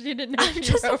 Because you didn't know I'm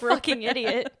just a fucking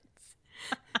idiot.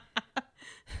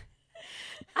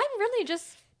 I'm really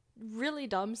just really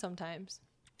dumb sometimes.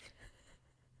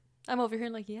 I'm over here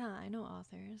like, yeah, I know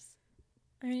authors.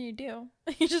 I mean, you do.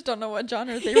 You just don't know what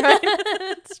genres they write.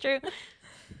 It's true.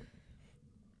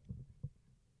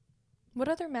 What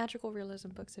other magical realism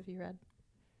books have you read?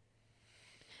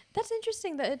 That's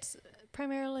interesting that it's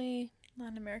primarily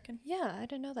Latin American. Yeah, I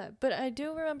didn't know that. But I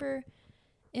do remember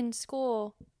in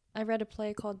school, I read a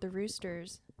play called The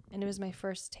Roosters, and it was my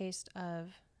first taste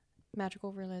of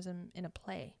magical realism in a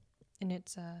play. And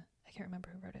it's, I can't remember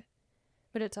who wrote it,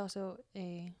 but it's also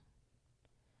a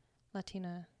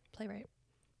Latina playwright.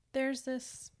 There's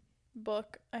this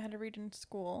book I had to read in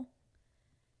school.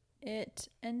 It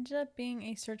ended up being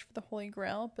A Search for the Holy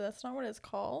Grail, but that's not what it's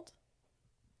called.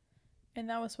 And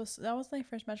that was my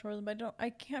first magical realism, but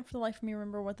I can't for the life of me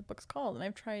remember what the book's called. And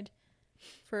I've tried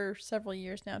for several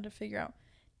years now to figure out.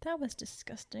 That was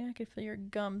disgusting. I could feel your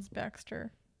gums,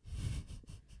 Baxter.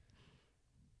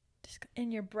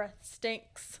 And your breath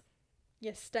stinks.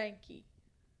 You stanky.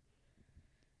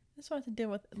 That's what I have to deal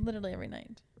with literally every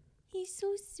night. He's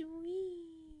so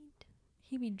sweet.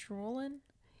 He be drooling.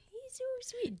 He's so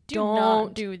sweet.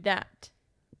 Don't do that.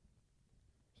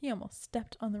 He almost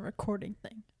stepped on the recording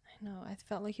thing. I know. I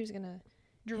felt like he was gonna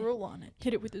Drool on it.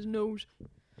 hit it with his nose.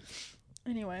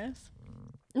 Anyways.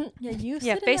 Yeah, you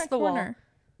sit in face that the wall. corner.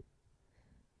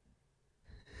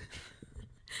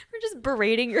 We're just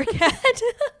berating your cat.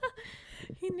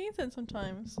 He needs it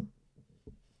sometimes.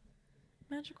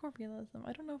 Magical realism.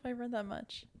 I don't know if I've read that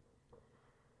much.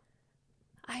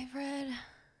 I've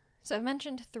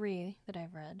mentioned 3 that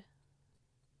I've read.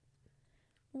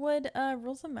 Would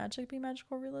Rules of Magic be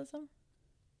magical realism?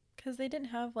 Because they didn't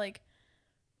have like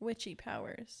witchy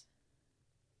powers.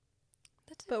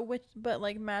 But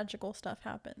like magical stuff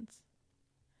happens.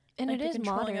 And like it is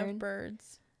controlling modern. Of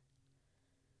birds.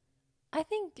 I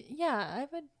think, yeah,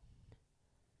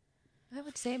 I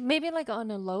would say maybe like on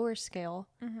a lower scale.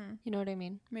 Mm-hmm. You know what I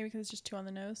mean? Maybe because it's just too on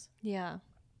the nose. Yeah.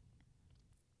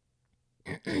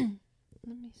 Let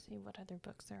me see what other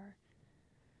books there are.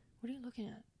 What are you looking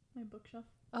at? My bookshelf.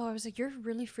 Oh, I was like, you're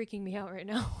really freaking me out right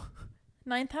now.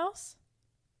 Ninth House?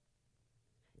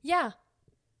 Yeah.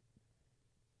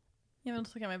 Yeah, I'm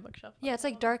just looking at my bookshelf. Yeah, it's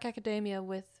like dark academia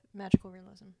with magical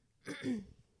realism.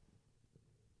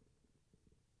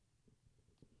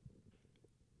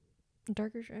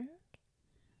 Darker shade?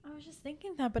 I was just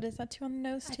thinking that, but is that too on the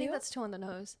nose too? I think that's too on the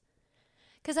nose.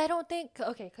 Because I don't think...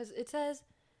 Okay, because it says...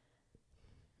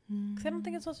 Because I don't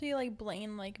think it's supposed to be like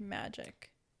blatant like magic.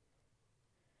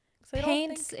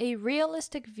 Paints a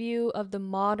realistic view of the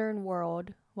modern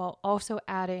world while also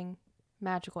adding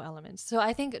magical elements. So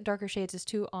I think Darker Shades is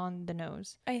too on the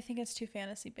nose. I think it's too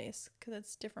fantasy based because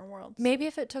it's different worlds. Maybe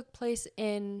if it took place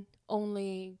in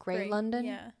only Grey London,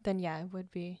 yeah. then yeah, it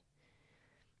would be.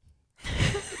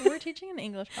 We're teaching an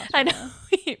English class. I know.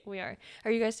 We are.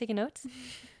 Are you guys taking notes?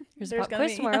 There's a pop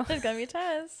quiz tomorrow. There's going to be a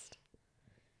test.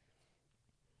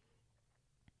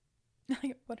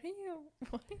 Like, what are you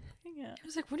looking at? I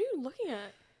was like, what are you looking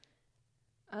at?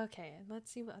 Okay,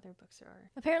 let's see what other books there are.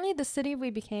 Apparently, The City We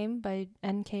Became by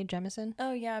N.K. Jemisin.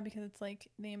 Oh, yeah, because it's like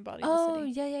they embody the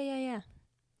city. Yeah.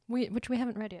 Which we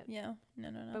haven't read yet. Yeah,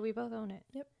 no. But we both own it.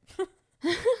 Yep.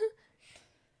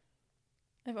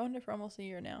 I've owned it for almost a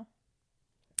year now.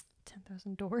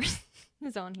 10,000 Doors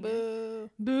is on here. Boo.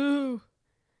 Boo.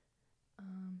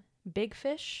 Big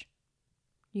Fish.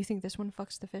 You think this one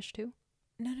fucks the fish too?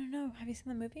 No. Have you seen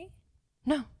the movie?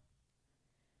 No.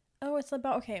 Oh, it's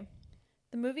about, okay.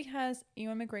 The movie has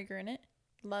Ewan McGregor in it.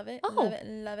 Love it. Oh.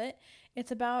 Love it.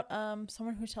 It's about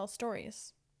someone who tells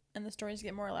stories. And the stories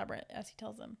get more elaborate as he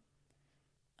tells them.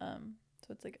 So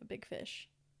it's like a big fish.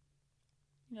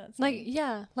 You know, that's Like, funny.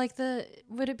 yeah, like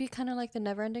would it be kind of like the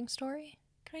Neverending Story?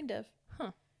 Kind of.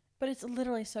 Huh. But it's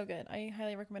literally so good. I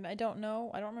highly recommend it. I don't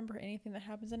remember anything that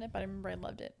happens in it, but I remember I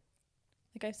loved it.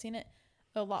 Like, I've seen it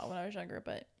a lot when I was younger,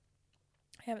 but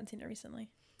I haven't seen it recently.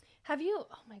 Have you,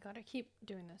 oh my God, I keep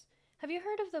doing this. Have you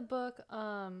heard of the book,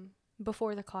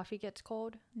 Before the Coffee Gets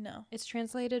Cold? No. It's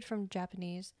translated from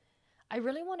Japanese. I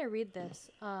really want to read this.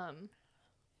 Let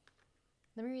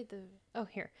me read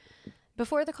here.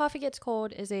 Before the Coffee Gets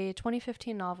Cold is a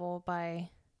 2015 novel by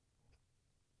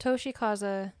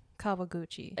Toshikazu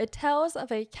Kawaguchi. It tells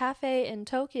of a cafe in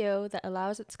Tokyo that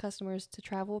allows its customers to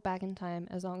travel back in time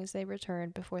as long as they return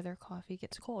before their coffee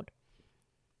gets cold.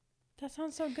 That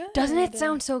sounds so good. Doesn't it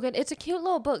sound so good? It's a cute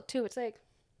little book too. It's like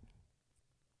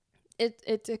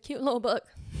it's a cute little book.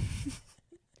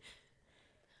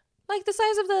 Like the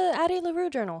size of the Addie LaRue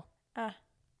journal. Ah.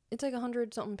 It's like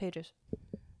 100-something pages.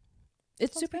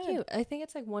 It's Sounds super good. cute. I think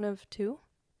it's like one of 2.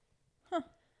 Huh.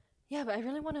 Yeah, but I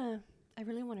really want to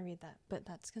read that, but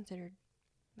that's considered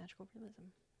magical realism.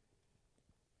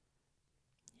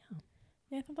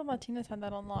 Yeah, I thought the Latinas had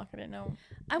that on lock. I didn't know.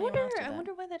 I anyone else did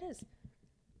wonder that. why that is.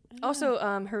 I don't know. Also,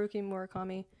 Haruki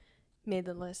Murakami made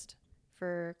the list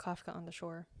for Kafka on the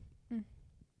Shore.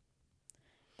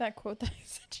 That quote that I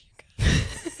sent you.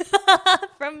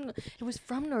 It was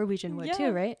from Norwegian Wood Yeah.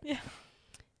 too, right? Yeah.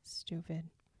 Stupid.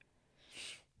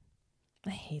 I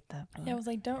hate that book. Yeah, I was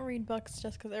like, don't read books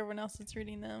just because everyone else is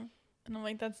reading them. And I'm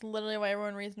like, that's literally why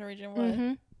everyone reads Norwegian Wood.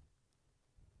 Mm-hmm.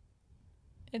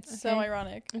 It's so Okay.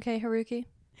 ironic. Okay, Haruki.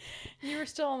 You were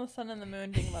still on the sun and the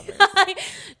moon being lovers.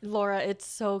 Laura, it's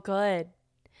so good.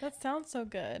 That sounds so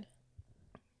good.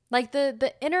 Like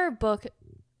the inner book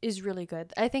is really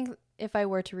good. I think if I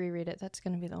were to reread it, that's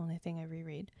going to be the only thing I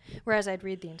reread. Whereas I'd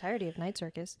read the entirety of Night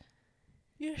Circus.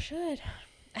 You should.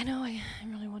 I know, I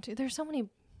really want to. There's so many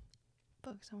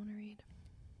books I want to read.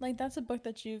 Like, that's a book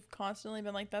that you've constantly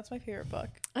been like, that's my favorite book.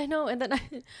 I know, and then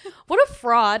what a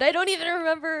fraud. I don't even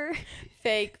remember.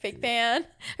 Fake fan.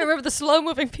 I remember the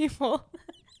slow-moving people.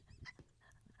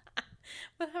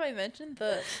 What have I mentioned?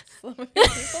 The slow moving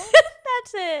people?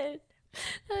 That's it.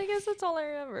 I guess that's all I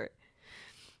remember.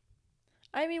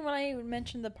 I mean, when I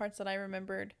mentioned the parts that I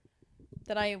remembered,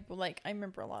 that I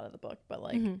remember a lot of the book, but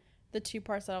like Mhm. the 2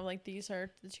 parts that I'm like, these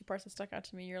are the 2 parts that stuck out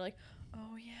to me. You're like,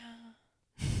 oh yeah.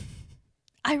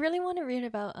 I really want to read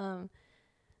about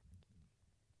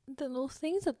the little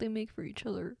things that they make for each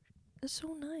other. It's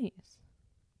so nice.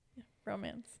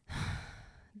 Romance.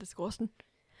 Disgusting.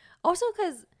 Also,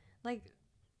 because, like,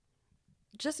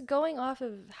 just going off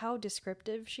of how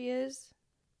descriptive she is,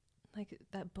 like,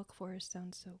 that book forest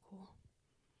sounds so cool.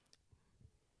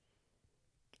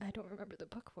 I don't remember the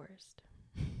book forest.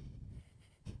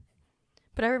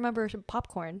 But I remember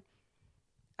Popcorn.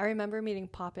 I remember meeting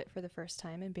Poppet for the first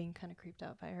time and being kind of creeped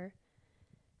out by her.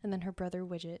 And then her brother,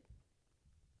 Widget.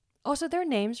 Also, their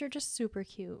names are just super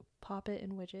cute. Poppet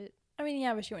and Widget. I mean,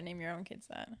 yeah, but you wouldn't name your own kids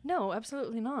that. No,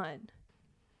 absolutely not. And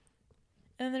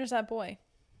then there's that boy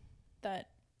that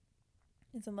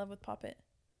is in love with Poppet.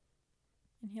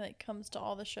 And he, like, comes to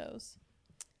all the shows.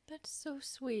 That's so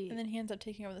sweet. And then he ends up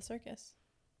taking over the circus.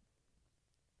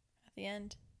 At the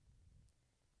end.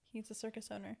 He's a circus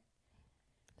owner.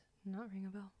 Not ring a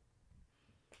bell.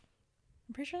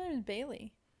 I'm pretty sure her name is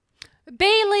Bailey.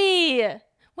 Bailey!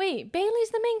 Wait, Bailey's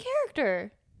the main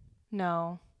character.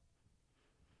 No.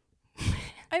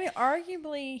 I mean,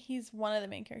 arguably, he's one of the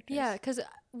main characters. Yeah, because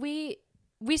we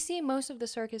see most of the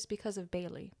circus because of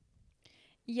Bailey.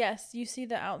 Yes, you see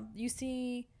the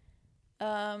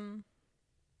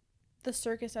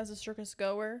circus as a circus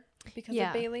goer because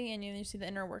of Bailey, and you see the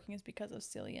inner workings because of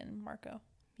Celia and Marco.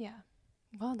 Yeah.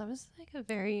 Well, that was like a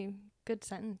very good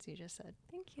sentence you just said.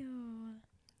 Thank you.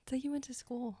 It's like you went to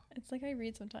school. It's like I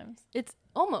read sometimes. It's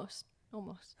almost.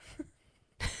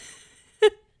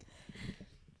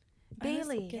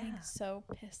 Bailey, I was getting so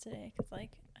pissed today because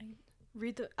like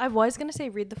I was gonna say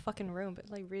read the fucking room, but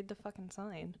like read the fucking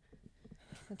sign.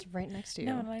 It's right next to you.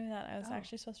 No, not even that. I was Oh.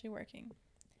 actually supposed to be working,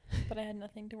 but I had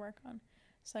nothing to work on,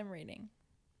 so I'm reading,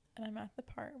 and I'm at the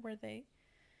part where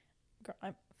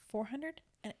I'm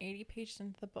 480 pages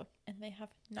into the book, and they have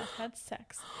not had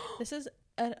sex. This is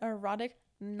an erotic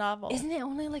novel. Isn't it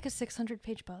only like a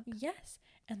 600-page book? Yes.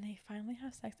 And they finally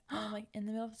have sex, and I'm like in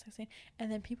the middle of a sex scene,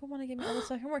 and then people want to give me all this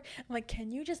fucking work. I'm like,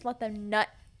 can you just let them nut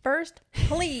first,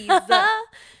 please?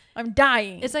 I'm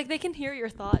dying. It's like they can hear your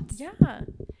thoughts. Yeah.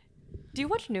 Do you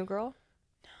watch New Girl?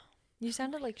 No. You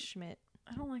sounded like Schmidt.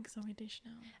 I don't like Zooey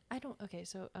Deschanel. I don't. Okay,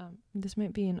 so this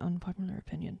might be an unpopular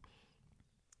opinion.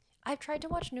 I've tried to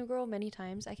watch New Girl many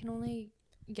times. I can only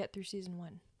get through season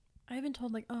 1. I've been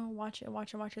told like, oh, watch it.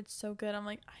 It's so good. I'm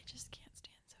like, I just can't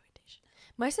stand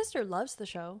My sister loves the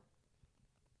show.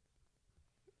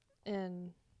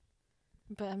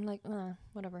 But I'm like,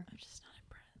 whatever. I'm just not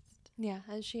impressed. Yeah,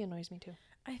 she annoys me too.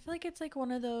 I feel like it's like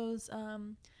one of those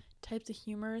types of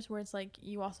humors where it's like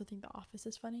you also think The Office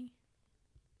is funny.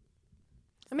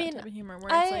 I mean, type of humor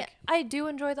where it's like, I do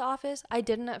enjoy The Office. I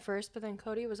didn't at first, but then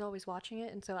Cody was always watching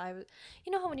it, and so I was,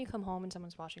 you know how when you come home and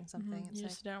someone's watching something, it's you like,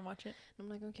 just sit down and watch it. I'm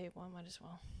like, okay, well, I might as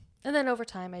well. And then over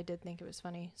time, I did think it was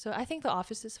funny. So I think The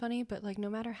Office is funny, but like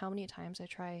no matter how many times I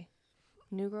try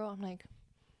New Girl, I'm like,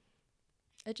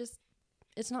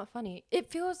 it's not funny.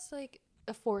 It feels like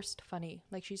a forced funny,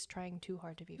 like she's trying too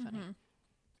hard to be funny.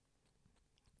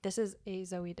 This is a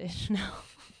Zoe Dish now.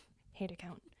 Hate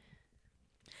account.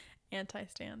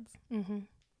 Anti-stans.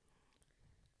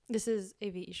 This is a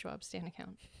V.E. Schwab stan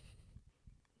account.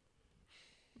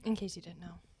 In case you didn't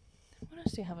know. What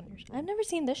else do you have on your shelf? I've never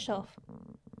seen this shelf.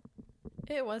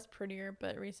 It was prettier,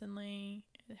 but recently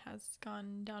it has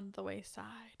gone down to the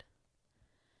wayside.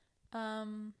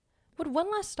 Would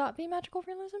One Last Stop be magical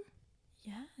realism?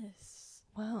 Yes.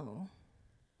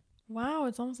 Wow,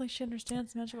 it's almost like she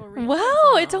understands magical realism.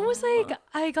 Wow, it's almost like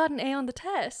I got an A on the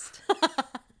test.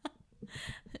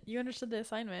 You understood the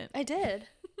assignment. I did.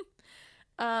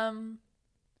 I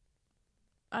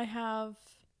feel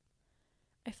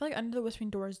like Under the Whispering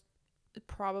Doors is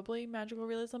probably magical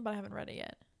realism, but I haven't read it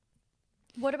yet.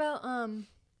 What about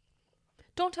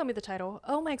don't tell me the title.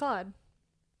 Oh my god.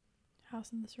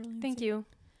 House in the Cerulean Thank Sea. you.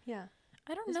 Yeah.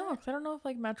 I don't know, because I don't know if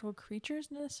like magical creatures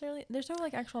necessarily. There's no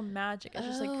like actual magic. It's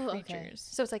just like creatures. Okay.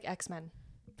 So it's like X-Men.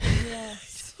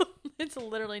 Yes. It's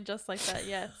literally just like that.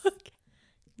 Yes. Okay.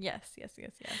 Yes.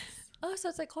 Oh, so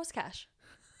it's like Cole's Cash.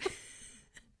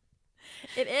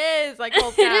 It is like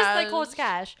Cole's Cash. It is like Cole's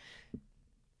Cash. You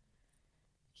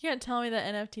can't tell me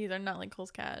that NFTs are not like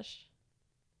Cole's Cash.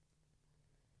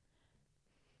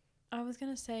 I was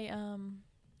gonna say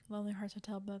Lonely Hearts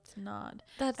Hotel, but that's not.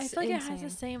 That's I feel like insane. it has the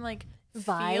same like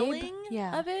Vibe? feeling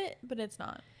Yeah. of it, but it's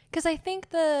not. Because I think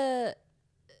the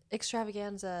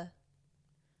extravaganza,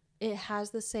 it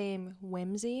has the same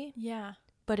whimsy, Yeah.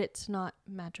 but it's not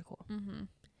magical. Mm-hmm.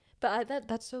 But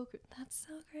that's so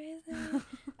crazy.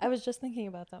 I was just thinking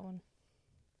about that one.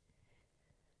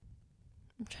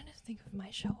 I'm trying to think of my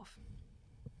shelf.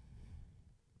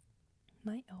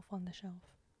 My Elf on the Shelf.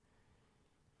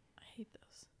 I hate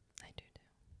those. I do too.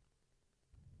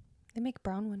 They make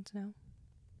brown ones now.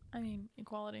 I mean,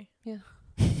 equality. Yeah.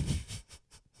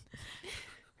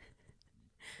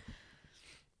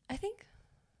 I think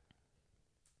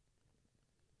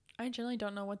I generally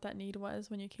don't know what that need was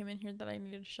when you came in here that I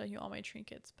needed to show you all my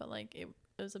trinkets, but like it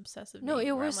was obsessive. No, need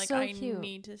it where was I'm like, so I cute.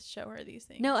 need to show her these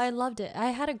things. No, I loved it. I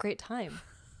had a great time.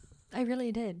 I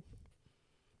really did.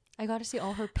 I got to see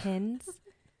all her pins.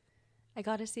 I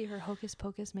got to see her Hocus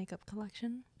Pocus makeup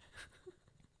collection.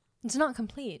 It's not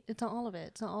complete. It's not all of it.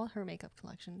 It's not all her makeup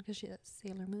collection because she has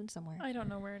Sailor Moon somewhere. I don't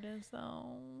know where it is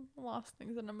though. Lost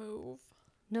things in a move.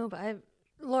 No, but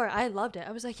Laura, I loved it.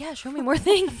 I was like, yeah, show me more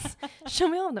things. Show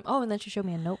me all of them. Oh, and then she showed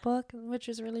me a notebook, which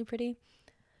is really pretty.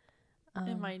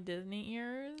 And my Disney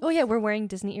ears. Oh, yeah, we're wearing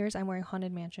Disney ears. I'm wearing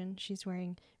Haunted Mansion. She's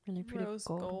wearing really pretty Rose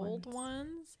gold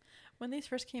ones. When these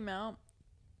first came out,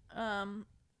 I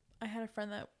had a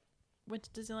friend that went to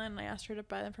Disneyland and I asked her to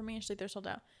buy them for me and she's like, they're sold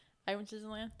out. I went to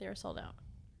Disneyland, they were sold out.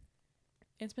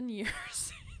 It's been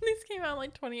years. These came out in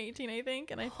like 2018, I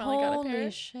think, and I finally got a pair. Holy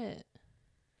shit.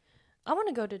 I want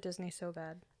to go to Disney so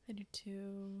bad. I do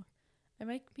too. I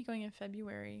might be going in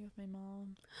February with my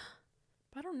mom.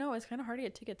 But I don't know. It's kind of hard to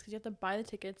get tickets because you have to buy the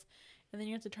tickets and then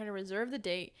you have to try to reserve the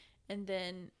date and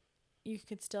then you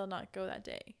could still not go that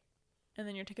day. And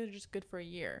then your tickets are just good for a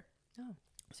year. Oh.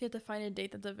 So you have to find a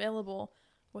date that's available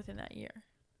within that year.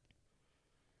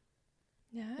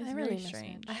 Yeah, It's I very really miss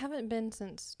strange. it. I haven't been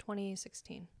since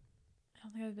 2016. I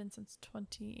don't think I've been since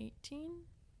 2018,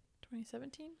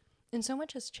 2017. And so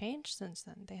much has changed since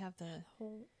then. They have the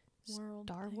Whole world.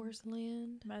 Star thing. Wars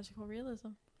land. Magical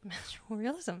realism. Magical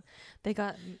realism. They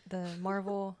got the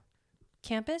Marvel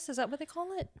campus. Is that what they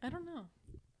call it? I don't know.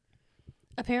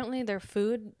 Apparently their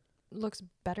food looks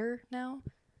better now.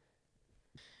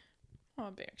 Oh,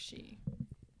 Bakshi.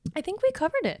 I think we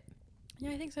covered it. Yeah,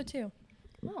 I think so too.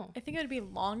 Oh. I think it would be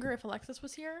longer if Alexis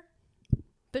was here.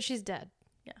 But she's dead.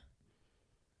 Yeah.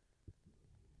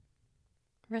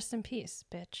 Rest in peace,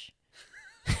 bitch.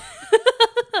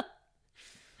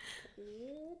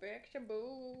 Ooh, Bakshi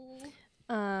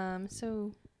boo.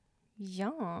 So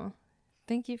yeah.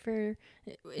 Thank you for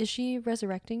is she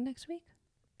resurrecting next week?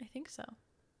 I think so.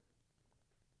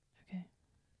 Okay.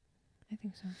 I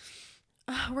think so.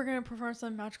 We're gonna perform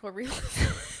some magical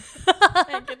realism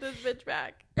and get this bitch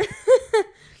back.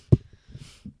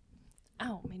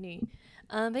 Ow.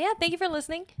 Absolutely. But yeah, thank you for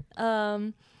listening.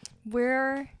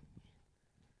 We're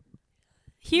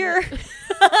here.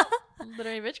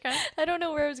 Literary bitch kind. I don't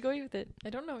know where I was going with it. I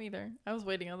don't know either. I was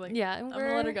waiting. I was like, Yeah, I'm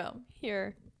gonna let her go.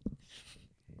 Here.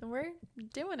 And we're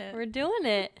doing it. We're doing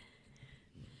it.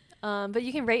 But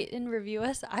you can rate and review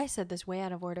us. I said this way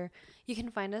out of order. You can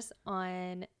find us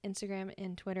on Instagram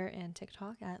and Twitter and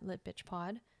TikTok at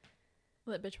LitBitchPod.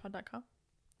 Litbitchpod.com.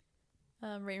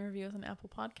 Rate and review us on Apple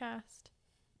Podcast.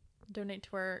 Donate to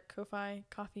our Ko-fi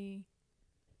coffee.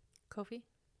 Kofi?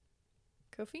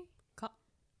 Kofi?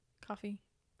 Coffee.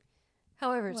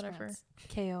 However it's Whatever. pronounced.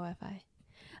 Kofi.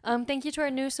 Thank you to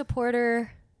our new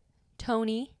supporter,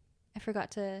 Tony. I forgot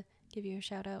to give you a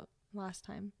shout out last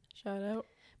time. Shout out.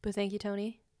 But thank you,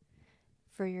 Tony,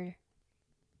 for your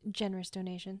generous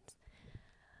donations.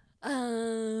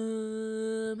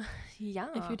 Yeah.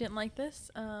 If you didn't like this,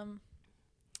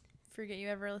 forget you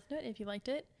ever listened to it. If you liked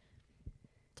it,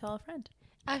 tell a friend.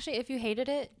 Actually, if you hated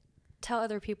it, tell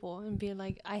other people and be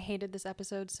like, I hated this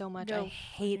episode so much. Go I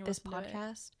hate this fucking listen to it.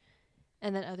 podcast.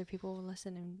 And then other people will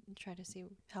listen and try to see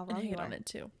how And wrong you hate are. on it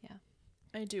too. Yeah.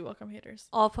 I do welcome haters.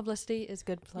 All publicity is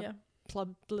good. Yeah.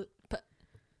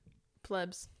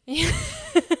 Plebs. Yeah.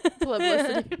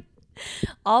 Publicity.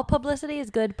 All publicity is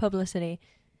good publicity.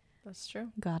 That's true.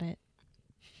 Got it.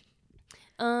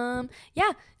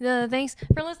 Yeah. Thanks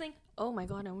for listening. Oh my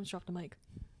god, I almost dropped the mic.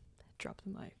 Drop the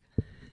mic.